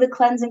just do the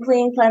cleanse and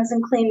clean,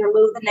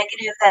 remove the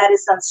negative that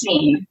is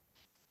unseen.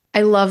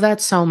 I love that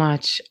so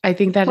much. I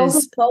think that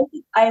is.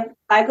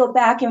 I go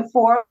back and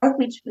forth,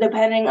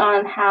 depending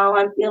on how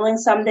I'm feeling.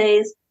 Some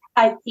days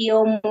I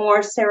feel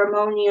more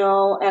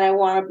ceremonial and I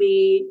want to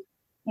be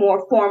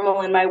more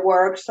formal in my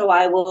work, so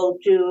I will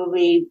do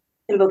the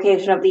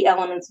invocation of the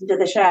elements into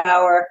the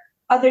shower.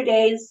 Other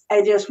days,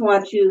 I just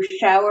want to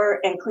shower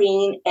and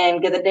clean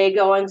and get the day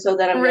going, so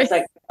that I'm just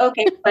like,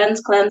 okay,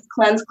 cleanse,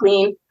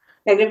 clean.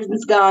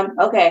 Negative's gone.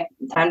 Okay,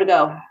 time to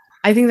go.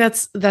 I think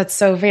that's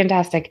so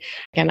fantastic.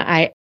 And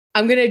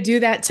I'm going to do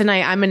that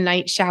tonight. I'm a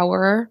night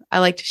showerer. I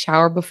like to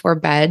shower before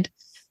bed.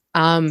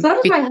 So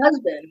does my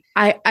husband.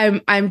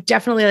 I'm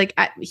definitely like,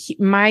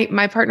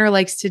 my partner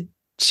likes to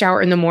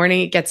shower in the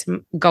morning. It gets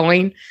him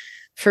going.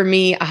 For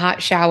me, a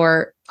hot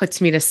shower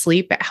puts me to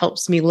sleep. It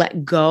helps me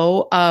let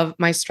go of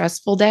my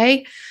stressful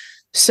day.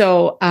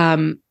 So,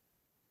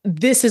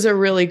 this is a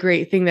really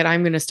great thing that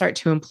I'm going to start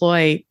to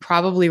employ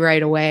probably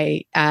right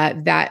away.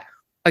 That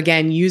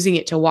again, using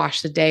it to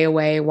wash the day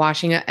away,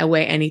 washing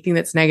away anything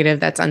that's negative,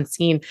 that's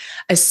unseen,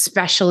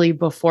 especially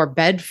before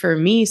bed for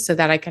me, so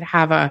that I could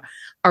have a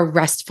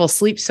restful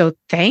sleep. So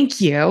thank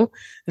you.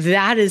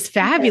 That is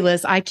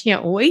fabulous. I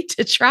can't wait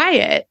to try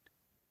it.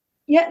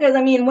 Yeah, because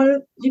I mean,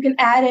 you can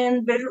add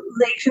in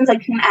visualizations,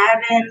 like you can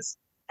add in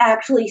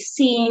actually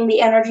seeing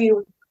the energy,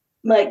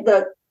 like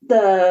the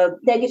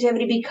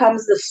negativity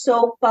becomes the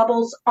soap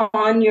bubbles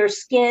on your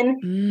skin,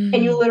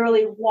 and you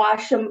literally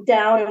wash them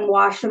down and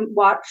watch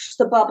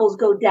the bubbles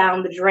go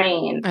down the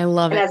drain. I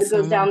love it. And as it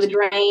goes down the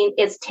drain,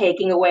 it's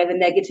taking away the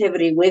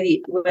negativity with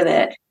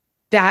it.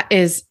 That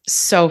is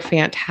so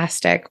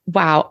fantastic.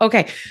 Wow.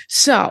 Okay.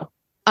 So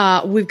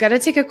we've got to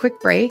take a quick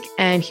break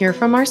and hear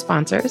from our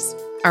sponsors,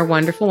 our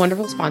wonderful,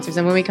 wonderful sponsors.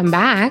 And when we come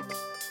back,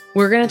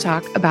 we're going to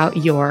talk about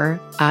your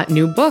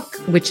new book,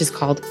 which is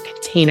called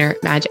Container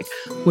Magic.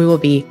 We will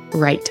be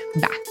right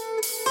back.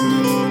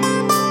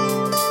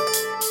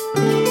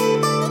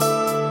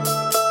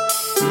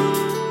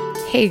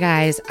 Hey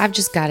guys, I've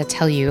just got to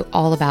tell you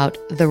all about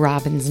the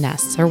Robin's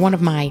Nests. They're one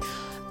of my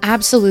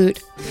absolute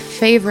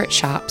favorite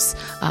shops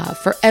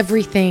for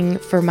everything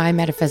for my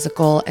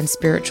metaphysical and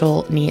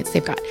spiritual needs.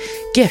 They've got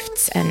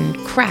gifts and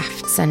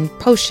crafts and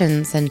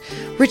potions and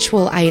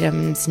ritual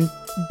items and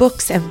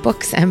books and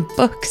books and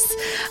books.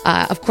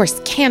 Of course,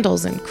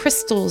 candles and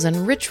crystals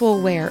and ritual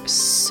wear.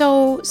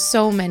 So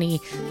many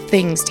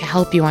things to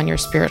help you on your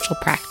spiritual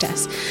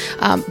practice.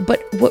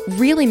 But what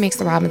really makes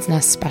the Robin's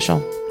Nest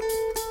special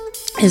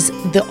is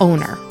the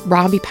owner,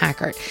 Robbie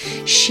Packard.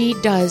 She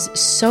does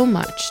so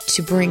much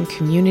to bring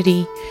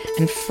community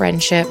and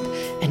friendship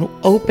and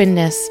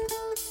openness,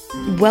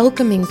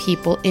 welcoming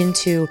people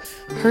into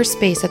her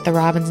space at the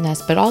Robin's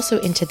Nest, but also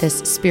into this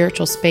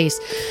spiritual space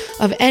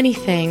of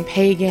anything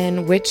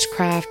pagan,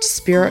 witchcraft,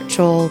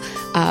 spiritual.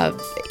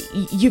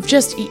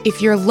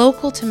 If you're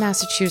local to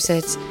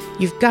Massachusetts,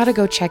 you've got to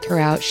go check her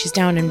out. She's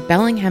down in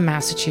Bellingham,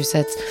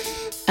 Massachusetts.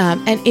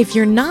 And if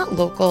you're not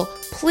local,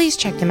 please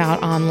check them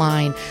out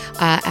online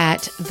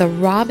at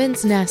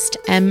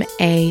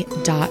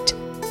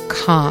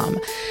therobinsnestma.com.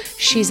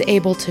 She's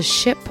able to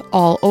ship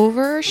all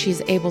over.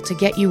 She's able to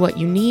get you what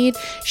you need.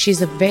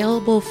 She's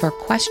available for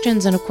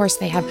questions. And of course,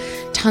 they have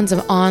tons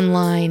of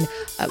online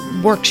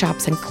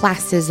workshops and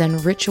classes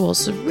and rituals.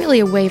 So really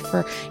a way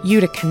for you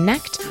to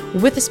connect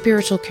with a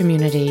spiritual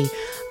community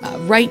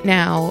right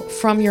now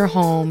from your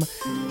home.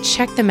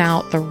 Check them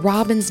out,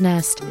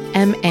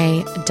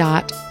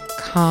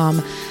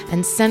 therobinsnestma.com,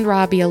 and send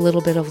Robbie a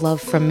little bit of love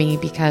from me,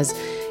 because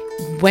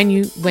when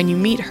you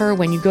meet her,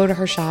 when you go to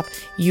her shop,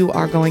 you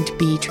are going to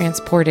be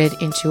transported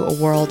into a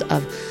world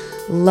of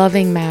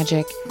loving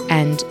magic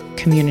and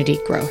community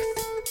growth.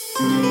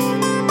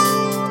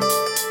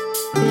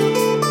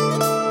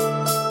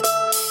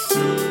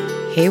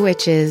 Hey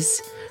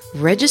witches!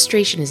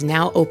 Registration is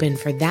now open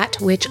for That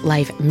Witch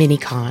Life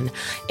MiniCon,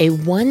 a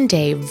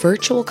one-day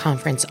virtual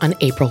conference on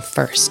April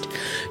 1st.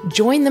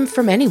 Join them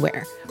from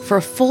anywhere for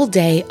a full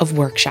day of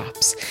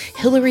workshops.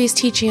 Hillary is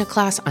teaching a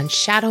class on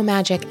shadow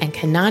magic, and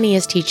Kanani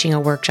is teaching a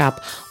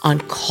workshop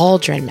on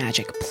cauldron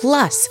magic,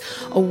 plus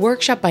a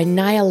workshop by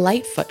Naya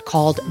Lightfoot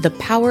called The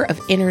Power of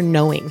Inner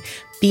Knowing,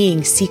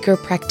 Being Seeker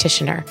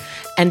Practitioner,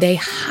 and a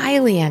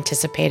highly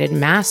anticipated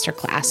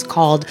masterclass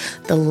called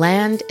The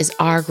Land is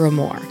Our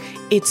Grimoire.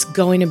 It's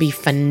going to be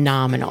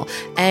phenomenal.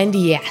 And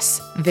yes,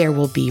 there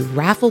will be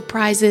raffle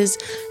prizes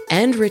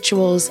and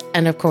rituals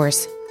and, of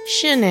course,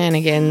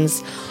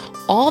 shenanigans.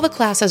 All the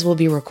classes will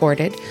be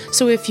recorded,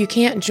 so if you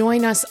can't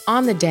join us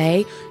on the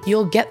day,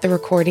 you'll get the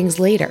recordings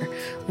later.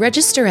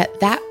 Register at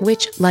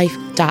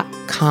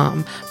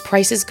thatwitchlife.com.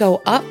 Prices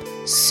go up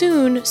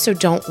soon, so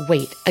don't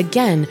wait.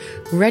 Again,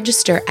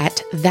 register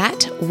at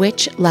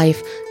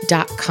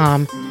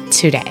thatwitchlife.com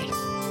today.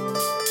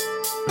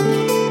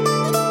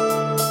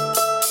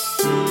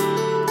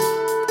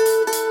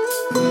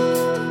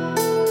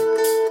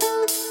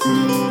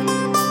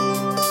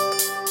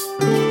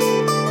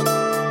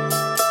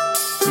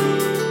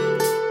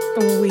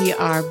 We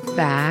are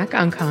back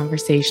on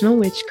Conversational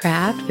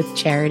Witchcraft with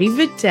Charity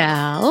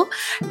Bedell,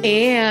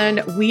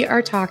 and we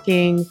are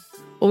talking.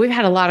 Well, we've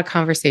had a lot of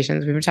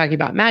conversations. We've been talking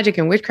about magic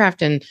and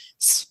witchcraft and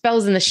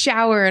spells in the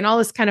shower and all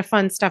this kind of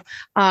fun stuff.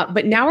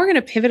 But now we're going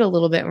to pivot a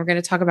little bit. And we're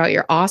going to talk about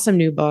your awesome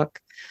new book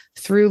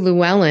through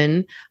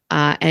Llewellyn,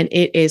 and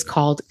it is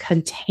called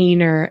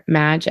Container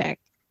Magic.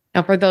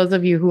 Now, for those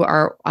of you who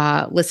are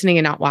listening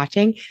and not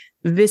watching,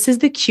 this is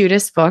the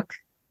cutest book.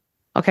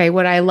 Okay,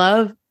 what I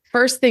love,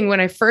 first thing, when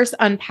I first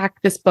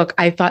unpacked this book,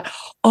 I thought,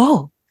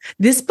 oh,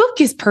 this book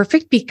is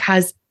perfect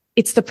because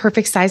it's the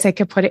perfect size. I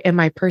could put it in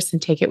my purse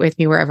and take it with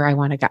me wherever I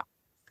want to go.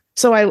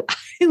 So I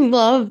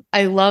love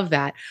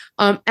that.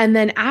 And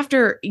then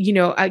after,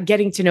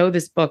 getting to know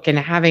this book and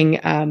having,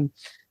 I don't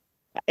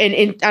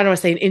want to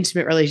say an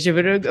intimate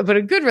relationship, but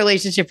a good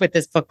relationship with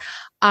this book,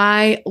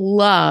 I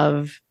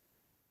love,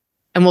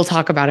 and we'll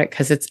talk about it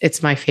because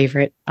it's my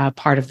favorite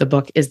part of the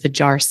book, is the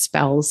jar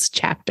spells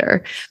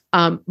chapter.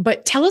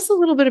 But tell us a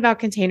little bit about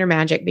Container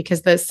Magic,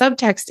 because the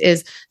subtext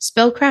is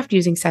spellcraft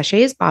using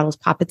sachets, bottles,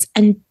 poppets,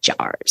 and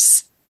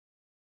jars.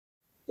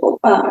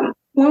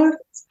 What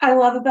I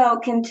love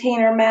about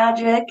Container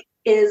Magic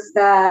is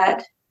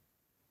that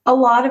a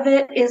lot of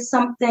it is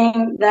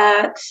something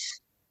that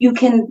you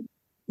can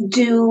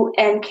do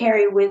and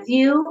carry with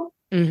you.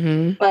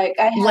 Mm-hmm. Like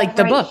I have like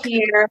the right book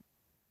here.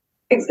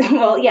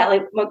 Well, yeah,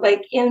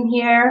 like in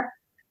here,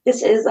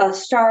 this is a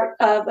start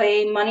of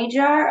a money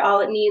jar.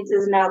 All it needs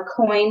is now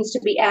coins to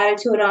be added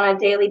to it on a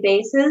daily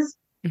basis.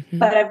 Mm-hmm.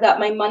 But I've got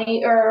my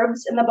money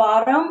herbs in the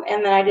bottom,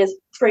 and then I just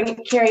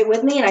carry it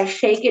with me, and I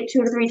shake it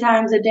 2 to 3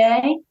 times a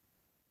day.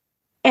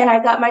 And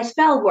I got my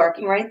spell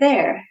working right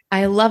there.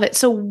 I love it.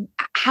 So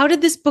how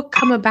did this book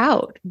come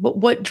about?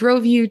 What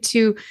drove you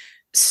to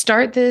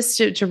start this,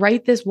 to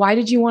write this? Why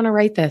did you want to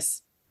write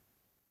this?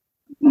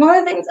 One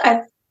of the things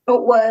I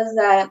thought was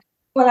that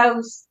when I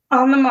was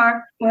on the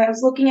market, when I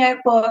was looking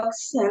at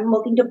books and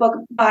looking to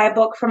buy a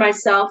book for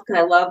myself,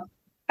 because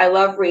I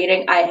love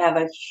reading. I have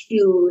a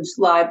huge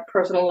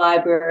personal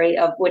library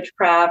of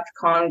witchcraft,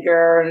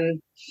 conjure,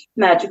 and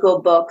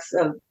magical books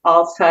of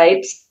all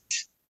types.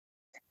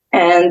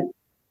 And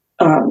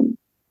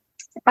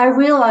I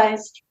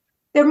realized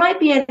there might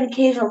be an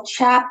occasional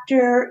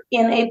chapter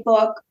in a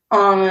book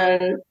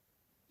on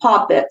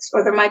poppets,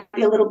 or there might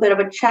be a little bit of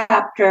a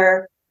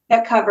chapter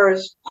that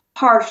covers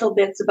partial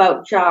bits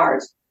about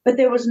jars. But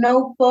there was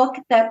no book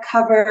that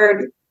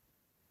covered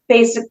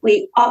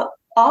basically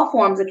all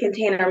forms of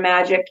container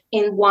magic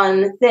in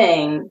one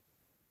thing.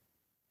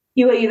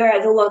 You either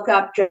had to look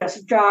up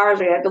just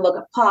jars, or you had to look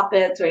up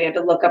poppets, or you had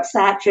to look up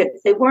sachets.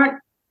 They weren't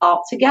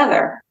all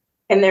together.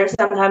 And there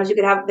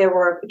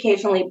were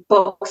occasionally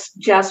books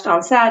just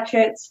on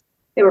sachets.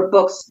 There were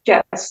books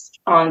just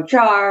on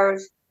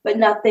jars, but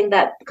nothing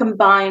that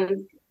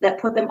combined, that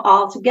put them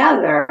all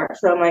together.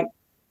 So I'm like,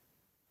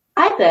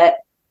 I bet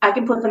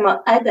a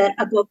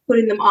book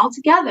putting them all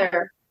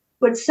together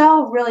would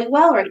sell really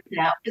well right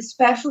now,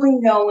 especially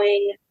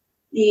knowing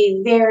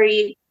the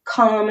very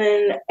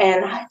common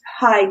and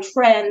high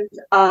trend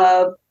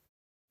of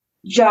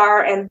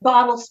jar and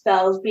bottle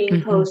spells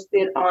being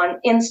posted on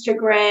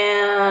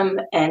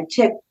Instagram and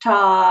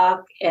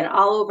TikTok and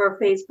all over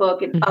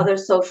Facebook and other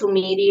social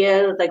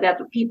media. Like,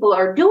 that's what people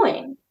are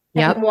doing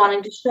and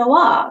wanting to show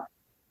off.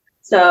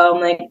 So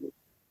I'm like,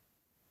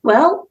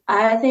 well,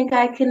 I think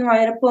I can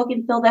write a book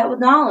and fill that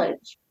with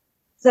knowledge.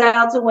 So I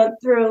also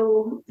went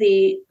through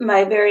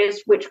my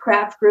various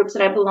witchcraft groups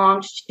that I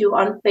belonged to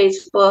on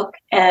Facebook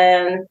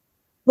and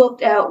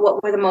looked at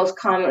what were the most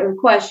common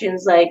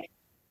questions, like,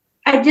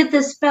 I did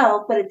this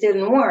spell, but it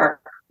didn't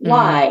work.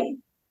 Why?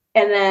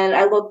 And then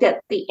I looked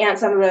at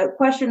some of the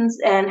questions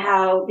and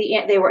how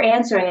they were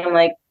answering. I'm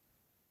like,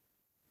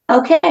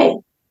 okay,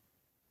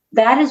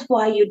 that is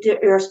why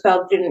your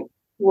spell didn't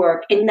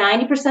work. And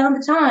 90% of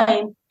the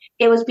time,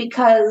 it was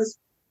because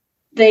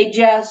they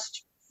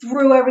just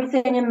threw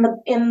everything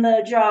in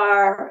the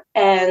jar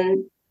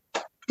and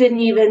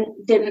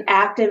didn't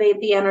activate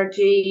the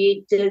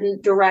energy,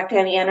 didn't direct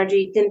any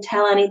energy, didn't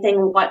tell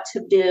anything what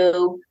to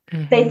do.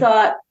 They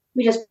thought,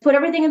 we just put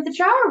everything in the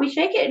jar, we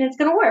shake it, and it's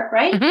going to work,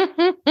 right?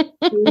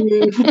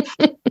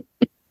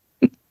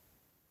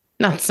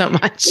 Not so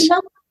much.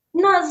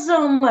 Not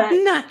so much.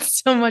 Not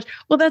so much.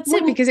 Well, that's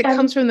it, because it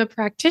comes from the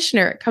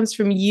practitioner. It comes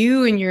from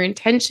you and your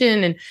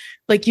intention. And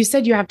like you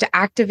said, you have to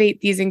activate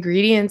these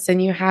ingredients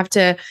and you have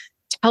to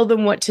tell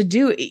them what to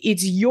do.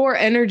 It's your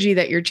energy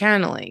that you're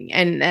channeling,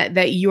 and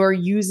that you're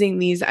using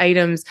these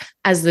items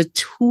as the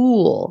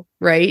tool,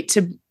 right?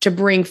 To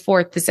bring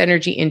forth this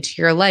energy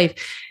into your life.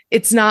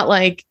 It's not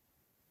like,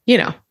 you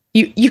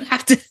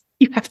have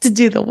to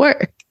do the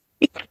work.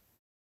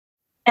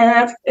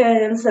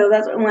 and so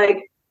that's what I'm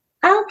like,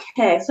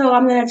 okay, so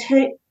I'm going to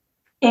take,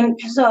 and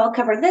so I'll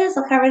cover this,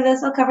 I'll cover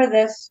this, I'll cover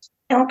this,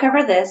 and I'll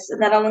cover this, and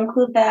then I'll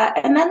include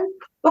that. And then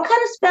what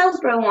kind of spells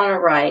do I want to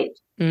write?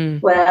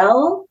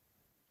 Well,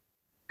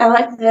 I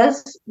like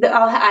this.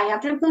 I have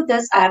to include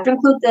this. I have to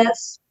include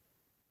this.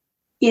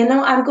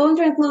 I'm going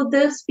to include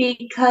this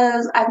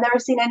because I've never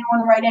seen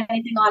anyone write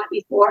anything on it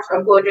before, so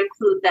I'm going to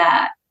include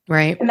that.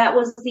 Right. And that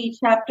was the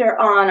chapter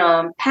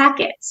on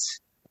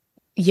packets.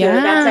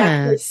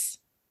 Yes. So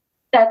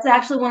that's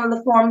actually one of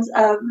the forms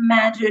of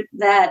magic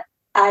that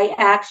I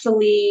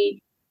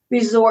actually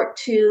resort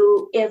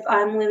to if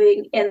I'm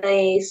living in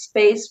a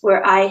space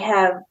where I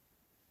have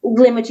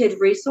limited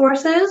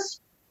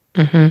resources.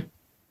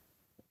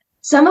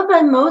 Some of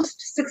my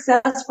most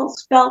successful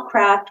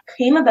spellcraft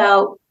came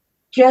about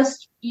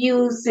just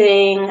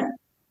using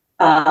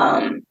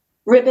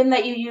ribbon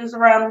that you use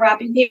around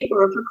wrapping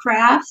paper or for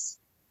crafts,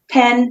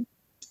 pen,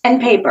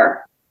 and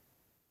paper.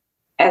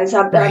 And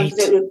sometimes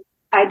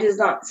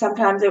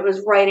sometimes it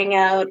was writing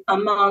out a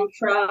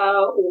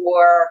mantra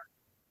or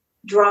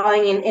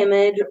drawing an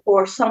image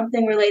or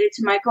something related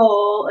to my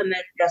goal, and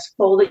then just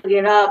folding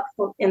it up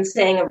and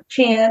saying a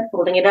chant,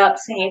 folding it up,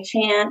 saying a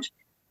chant,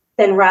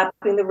 then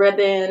wrapping the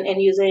ribbon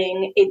and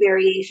using a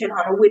variation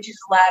on a witch's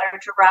ladder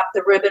to wrap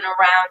the ribbon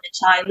around and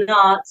tie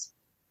knots.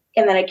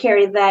 And then I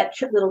carried that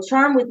little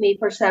charm with me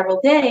for several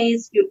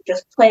days,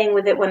 just playing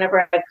with it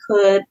whenever I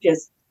could.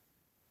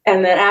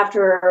 And then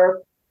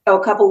after a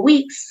couple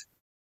weeks,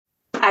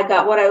 I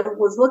got what I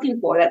was looking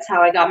for. That's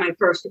how I got my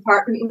first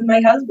apartment with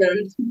my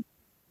husband.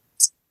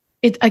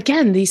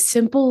 Again, these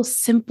simple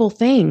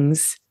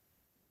things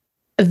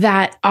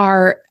that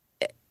are,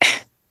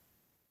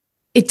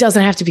 it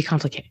doesn't have to be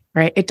complicated,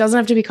 right? It doesn't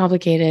have to be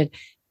complicated.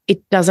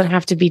 it doesn't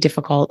have to be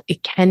difficult.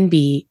 It can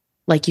be,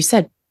 like you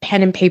said,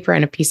 pen and paper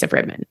and a piece of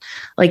ribbon.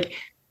 Like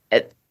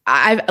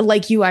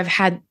I've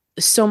had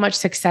so much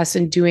success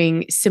in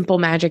doing simple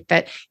magic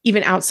that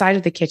even outside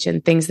of the kitchen,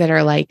 things that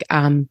are like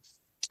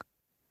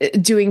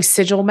doing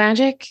sigil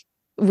magic,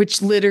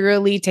 which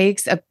literally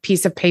takes a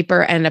piece of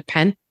paper and a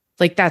pen.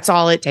 Like that's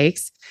all it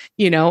takes,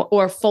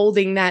 or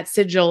folding that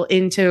sigil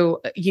into,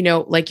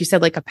 like you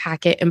said, like a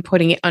packet and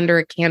putting it under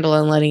a candle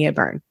and letting it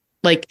burn.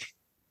 Like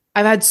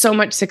I've had so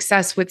much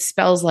success with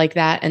spells like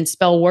that and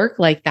spell work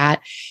like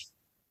that,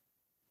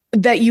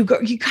 that you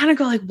kind of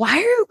go like, why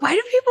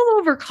do people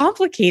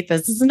overcomplicate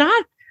this? It's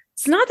not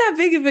that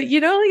big of a,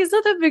 it's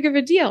not that big of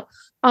a deal.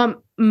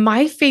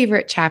 My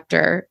favorite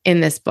chapter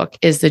in this book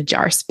is the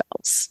jar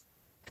spells.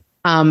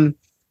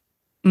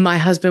 My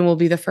husband will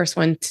be the first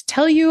one to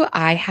tell you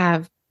I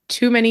have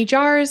too many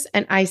jars.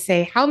 And I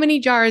say, how many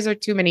jars are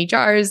too many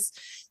jars?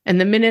 And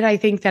the minute I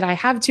think that I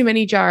have too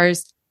many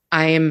jars,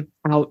 I am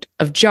out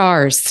of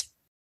jars.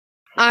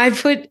 I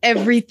put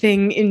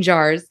everything in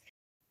jars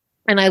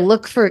and I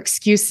look for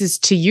excuses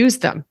to use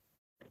them.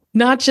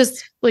 Not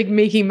just like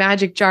making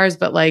magic jars,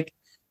 but like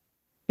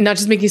not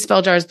just making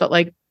spell jars, but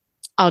like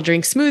I'll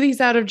drink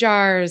smoothies out of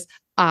jars.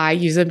 I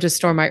use them to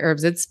store my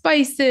herbs and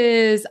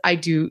spices. I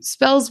do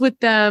spells with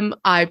them.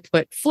 I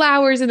put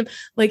flowers in them.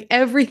 Like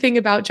everything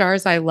about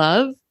jars I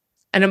love.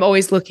 And I'm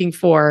always looking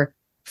for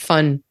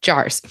fun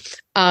jars.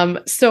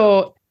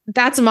 So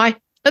that's my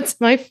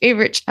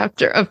favorite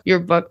chapter of your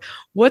book.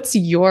 What's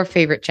your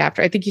favorite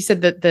chapter? I think you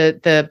said that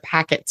the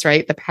packets,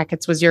 right? The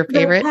packets was your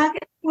favorite? The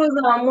packet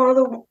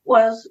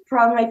was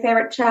probably my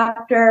favorite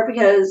chapter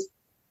because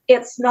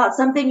it's not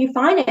something you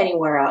find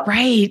anywhere else.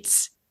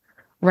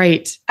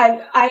 Right.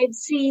 I've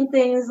seen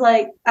things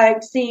like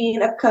I've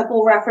seen a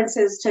couple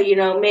references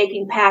to,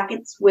 making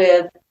packets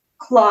with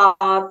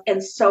cloth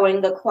and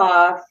sewing the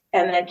cloth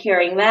and then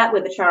carrying that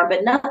with a charm,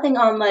 but nothing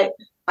on like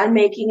I'm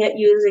making it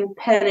using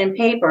pen and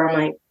paper. I'm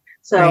like,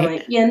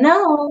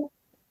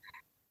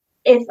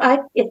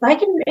 if I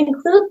can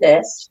include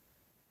this,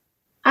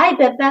 I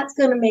bet that's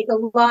going to make a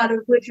lot of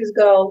witches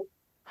go,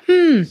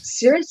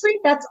 seriously?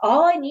 That's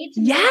all I need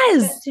to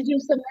to do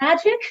some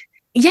magic?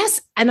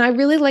 Yes. And I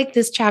really like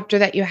this chapter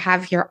that you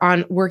have here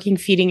on working,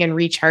 feeding, and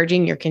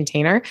recharging your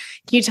container.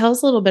 Can you tell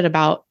us a little bit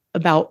about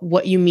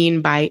what you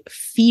mean by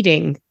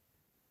feeding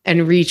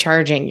and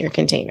recharging your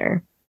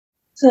container?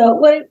 So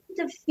what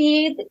to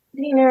feed the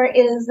container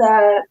is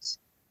that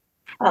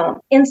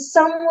in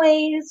some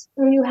ways,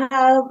 when you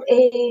have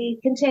a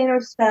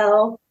container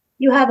spell,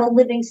 you have a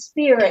living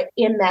spirit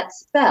in that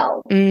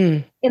spell,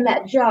 in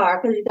that jar,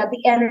 because you've got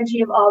the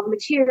energy of all the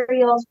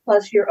materials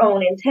plus your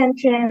own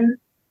intention.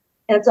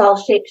 And it's all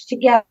shaped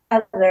together,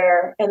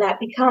 and that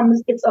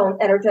becomes its own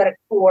energetic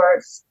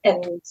force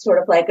and sort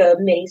of like a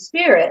mini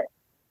spirit.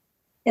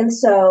 And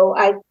so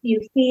you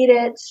feed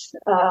it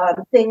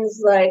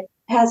things like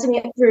passing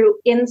it through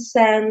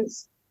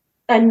incense,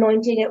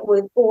 anointing it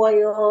with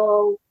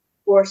oil,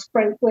 or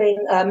sprinkling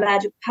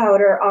magic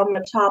powder on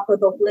the top of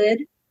the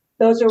lid.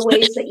 Those are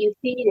ways that you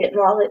feed it.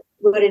 And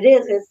what it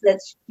is that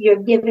you're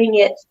giving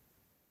it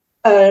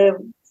a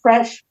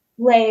fresh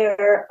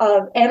layer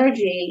of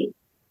energy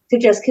to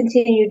just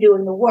continue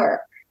doing the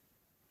work.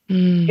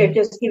 You're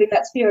just giving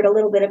that spirit a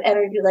little bit of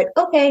energy, like,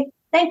 okay,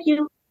 thank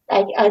you.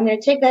 I'm going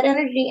to take that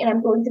energy and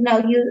I'm going to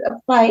now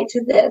apply it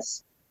to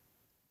this.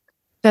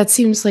 That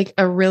seems like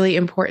a really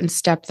important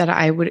step that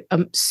I would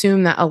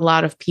assume that a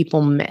lot of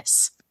people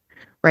miss,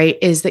 right?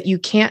 Is that you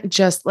can't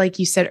just, like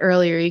you said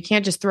earlier, you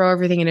can't just throw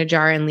everything in a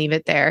jar and leave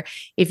it there.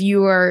 If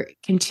you are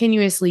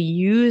continuously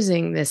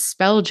using this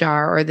spell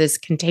jar or this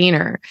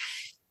container,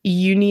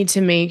 you need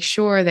to make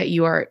sure that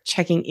you are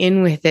checking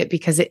in with it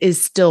because it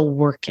is still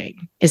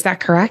working. Is that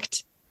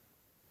correct?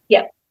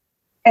 Yeah.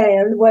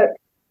 And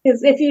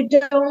if you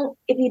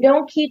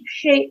don't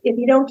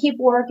keep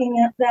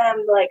working at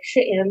them, like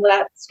and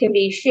that can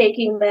be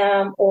shaking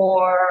them,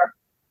 or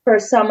for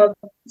some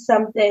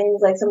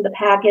things like some of the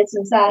packets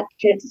and such,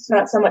 it's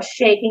not so much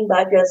shaking,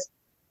 but just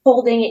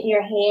holding it in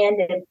your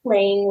hand and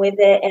playing with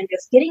it and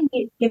just giving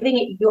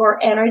it your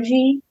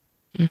energy.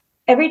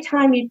 Every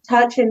time you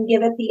touch and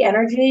give it the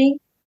energy,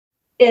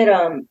 it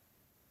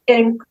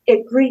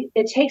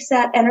takes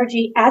that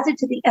energy, adds it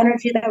to the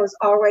energy that was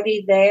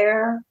already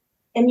there,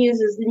 and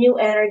uses the new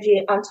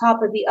energy on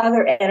top of the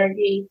other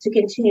energy to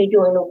continue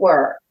doing the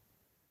work.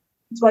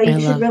 That's why you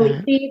should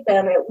really feed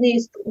them at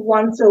least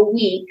once a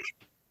week,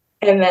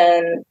 and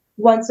then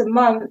once a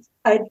month,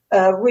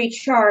 a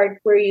recharge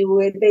where you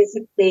would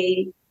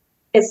basically,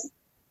 it's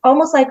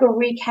almost like a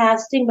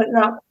recasting, but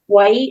not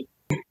quite.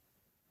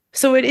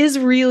 So it is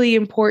really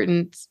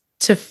important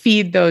to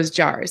feed those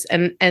jars,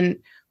 and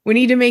we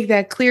need to make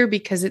that clear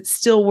because it's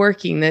still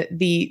working.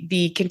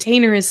 The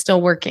container is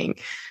still working.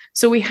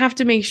 So we have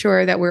to make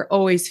sure that we're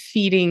always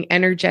feeding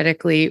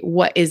energetically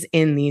what is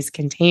in these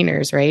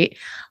containers, right?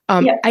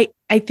 I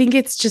think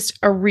it's just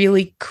a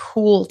really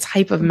cool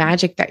type of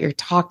magic that you're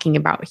talking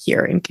about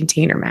here in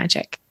container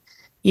magic.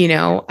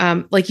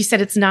 Like you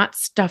said, it's not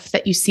stuff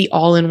that you see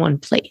all in one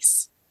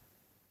place.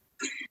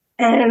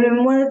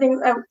 And one of the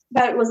things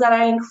that was that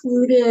I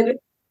included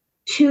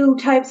 2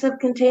 types of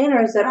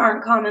containers that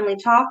aren't commonly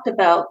talked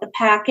about: the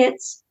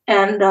packets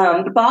and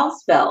the ball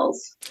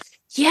spells.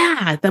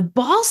 Yeah, the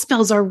ball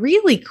spells are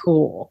really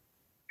cool.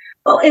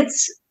 Well,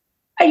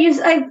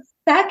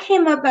 that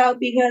came about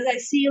because I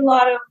see a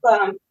lot of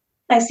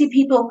I see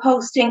people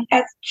posting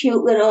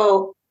cute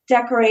little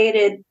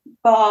decorated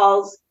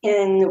balls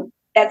in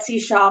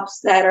Etsy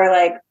shops that are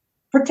like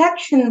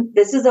protection.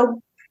 This is a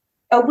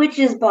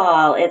witch's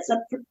ball. It's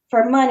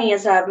for money.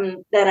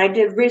 Then I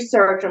did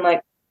research. I'm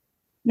like,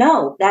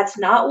 no, that's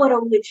not what a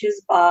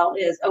witch's ball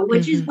is. A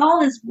witch's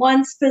ball is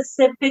one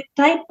specific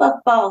type of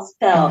ball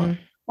spell.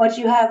 What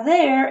you have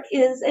there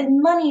is a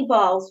money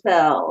ball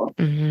spell.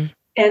 And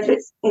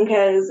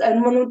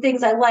one of the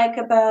things I like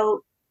about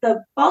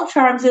the ball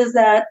charms is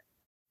that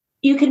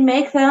you can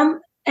make them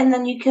and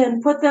then you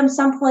can put them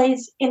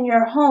someplace in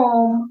your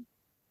home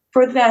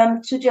for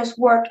them to just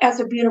work as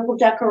a beautiful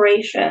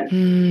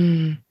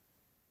decoration.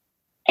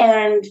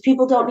 And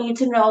people don't need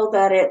to know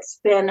that it's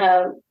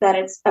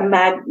a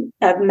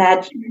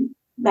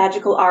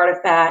magical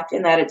artifact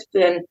and that it's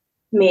been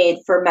made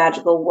for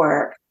magical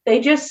work.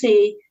 They just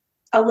see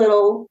a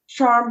little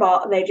charm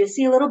ball. They just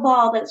see a little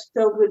ball that's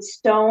filled with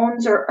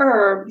stones or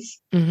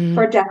herbs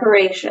for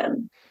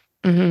decoration.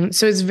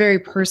 So it's very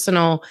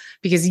personal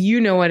because you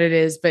know what it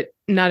is, but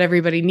not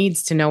everybody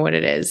needs to know what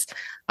it is.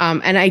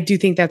 And I do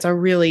think that's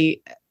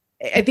really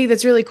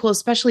cool,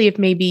 especially if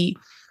maybe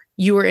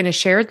you are in a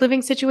shared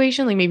living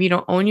situation, like maybe you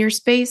don't own your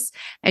space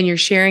and you're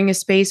sharing a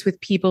space with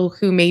people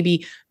who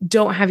maybe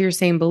don't have your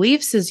same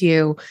beliefs as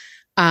you.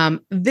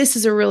 This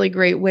is a really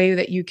great way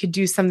that you could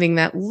do something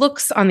that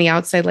looks on the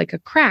outside like a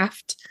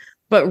craft,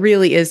 but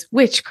really is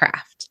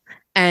witchcraft.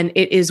 And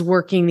it is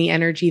working the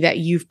energy that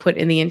you've put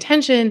in the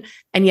intention,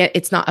 and yet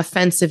it's not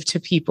offensive to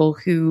people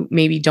who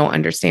maybe don't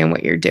understand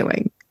what you're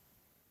doing.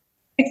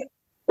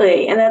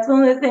 Exactly. And that's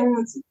one of the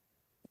things,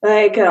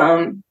 like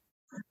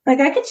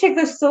I could take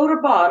the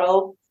soda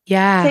bottle,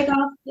 take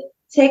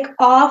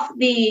off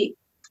the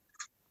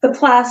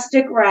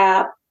plastic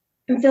wrap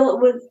and fill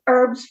it with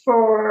herbs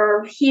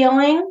for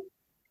healing.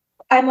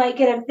 I might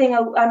get a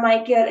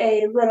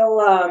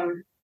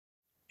little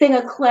thing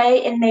of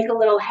clay and make a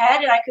little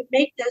head, and I could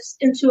make this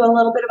into a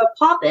little bit of a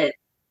puppet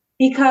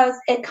because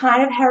it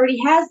kind of already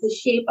has the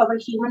shape of a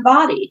human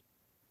body.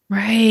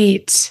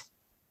 Right.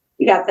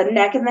 You got the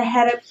neck and the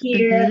head up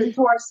here, the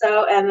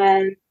torso, and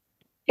then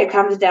it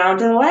comes down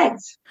to the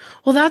legs.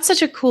 Well, that's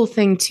such a cool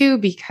thing too,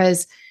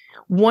 because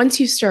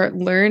once you start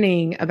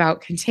learning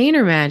about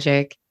container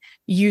magic,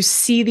 you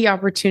see the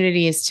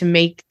opportunities to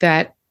make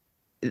that,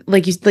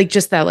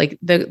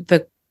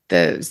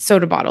 the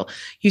soda bottle.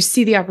 You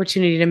see the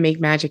opportunity to make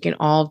magic in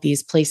all of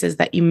these places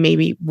that you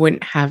maybe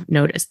wouldn't have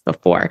noticed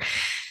before.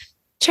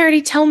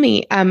 Charity, tell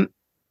me,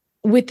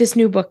 with this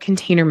new book,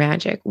 Container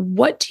Magic,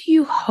 what do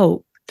you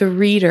hope the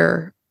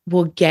reader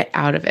will get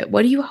out of it?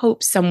 What do you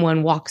hope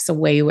someone walks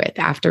away with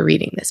after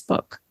reading this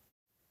book?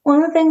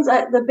 One of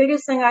the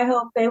biggest thing I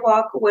hope they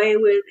walk away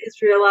with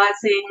is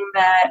realizing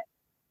that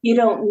you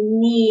don't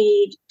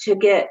need to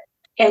get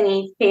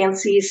any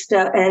fancy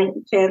stuff, any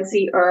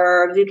fancy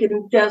herbs. You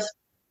can just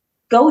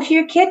go to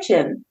your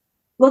kitchen,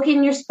 look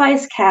in your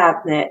spice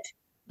cabinet.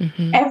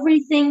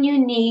 Everything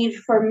you need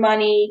for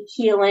money,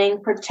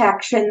 healing,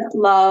 protection,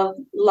 love,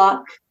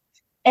 luck,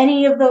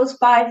 any of those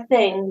 5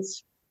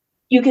 things,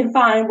 you can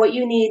find what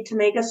you need to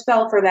make a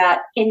spell for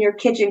that in your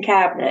kitchen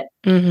cabinet.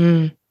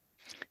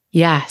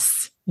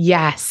 Yes.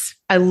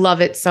 I love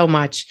it so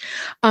much.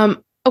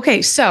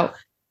 Okay, so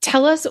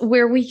tell us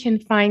where we can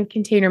find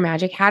Container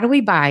Magic. How do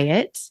we buy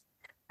it?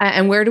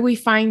 And where do we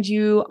find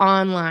you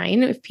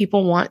online if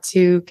people want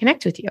to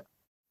connect with you?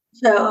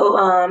 So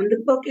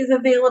the book is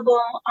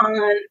available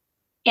on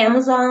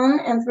Amazon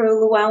and through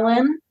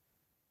Llewellyn.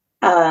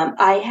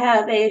 I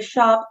have a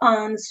shop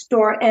on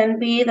Store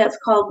NB that's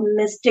called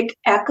Mystic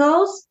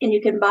Echoes, and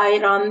you can buy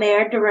it on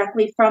there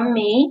directly from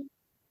me.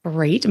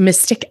 Great.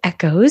 Mystic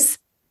Echoes.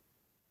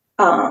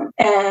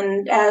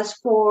 And as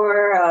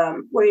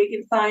for where you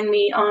can find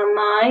me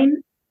online,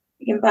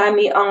 you can find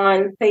me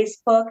on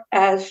Facebook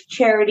as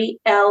Charity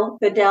L.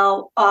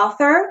 Bedell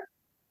Author.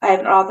 I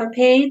have an author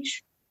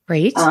page.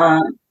 Great.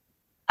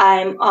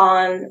 I'm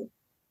on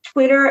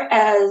Twitter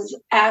as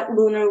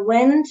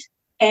 @LunarWind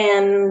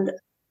and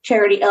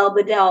Charity L.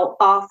 Bedell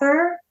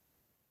Author.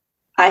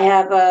 I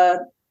have a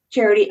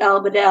Charity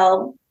L.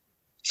 Bedell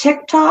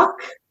TikTok,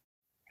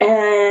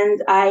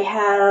 and I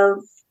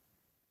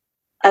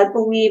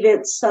believe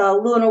it's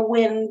Luna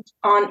Wind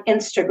on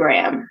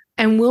Instagram.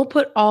 And we'll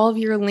put all of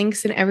your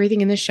links and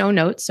everything in the show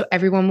notes so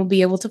everyone will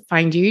be able to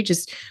find you.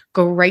 Just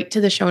go right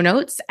to the show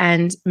notes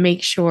and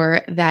make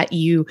sure that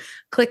you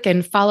click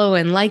and follow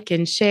and like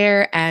and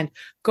share and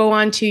go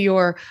on to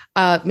your,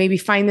 maybe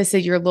find this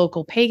at your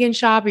local pagan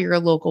shop or your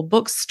local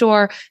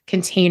bookstore,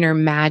 Container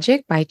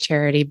Magic by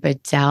Charity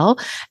Bedell.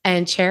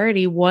 And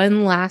Charity,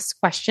 one last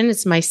question.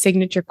 It's my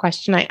signature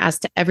question I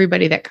ask to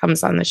everybody that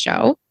comes on the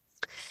show.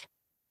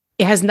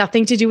 It has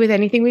nothing to do with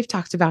anything we've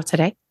talked about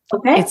today.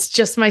 Okay. It's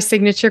just my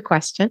signature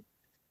question.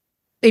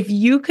 If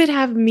you could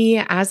have me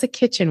as a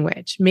kitchen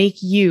witch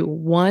make you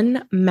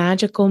one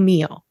magical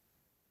meal,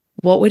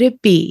 what would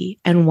it be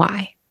and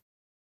why?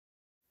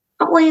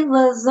 Probably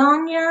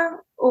lasagna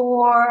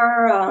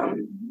or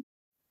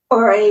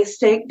a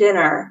steak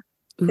dinner,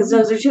 because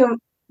those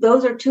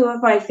are two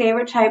of my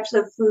favorite types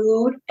of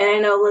food. And I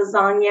know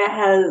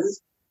lasagna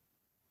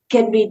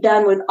can be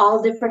done with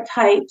all different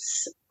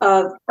types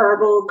of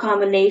herbal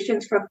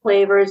combinations for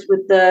flavors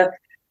with the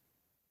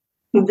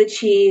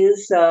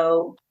cheese.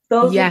 So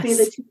those would be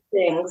the two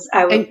things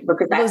I would.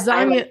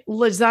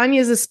 Lasagna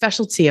is a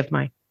specialty of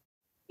mine.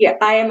 Yeah,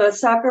 I am a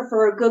sucker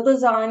for a good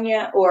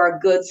lasagna or a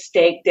good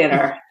steak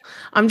dinner.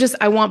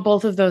 I want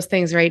both of those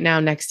things right now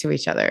next to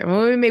each other.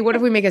 What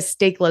if we make a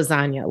steak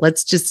lasagna?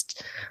 Let's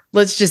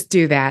just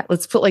do that.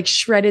 Let's put like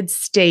shredded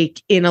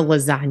steak in a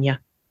lasagna.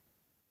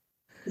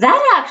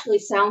 That actually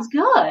sounds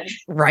good.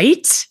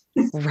 Right?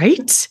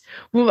 Right?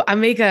 Well, I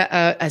make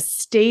a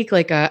steak,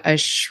 like a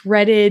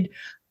shredded,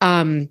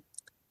 what's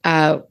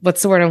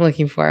the word I'm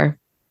looking for?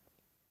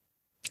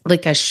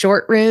 Like a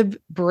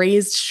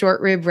braised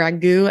short rib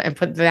ragu, and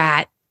put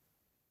that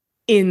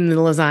in the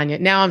lasagna.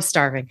 Now I'm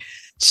starving.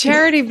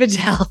 Charity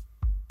Bedell,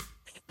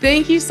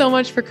 thank you so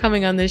much for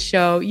coming on this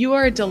show. You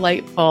are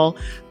delightful.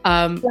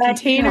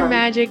 Container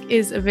Magic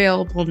is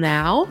available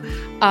now.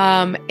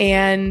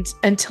 And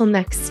until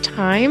next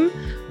time,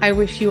 I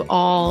wish you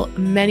all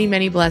many,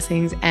 many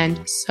blessings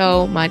and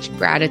so much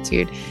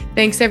gratitude.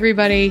 Thanks,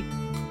 everybody.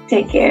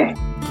 Take care.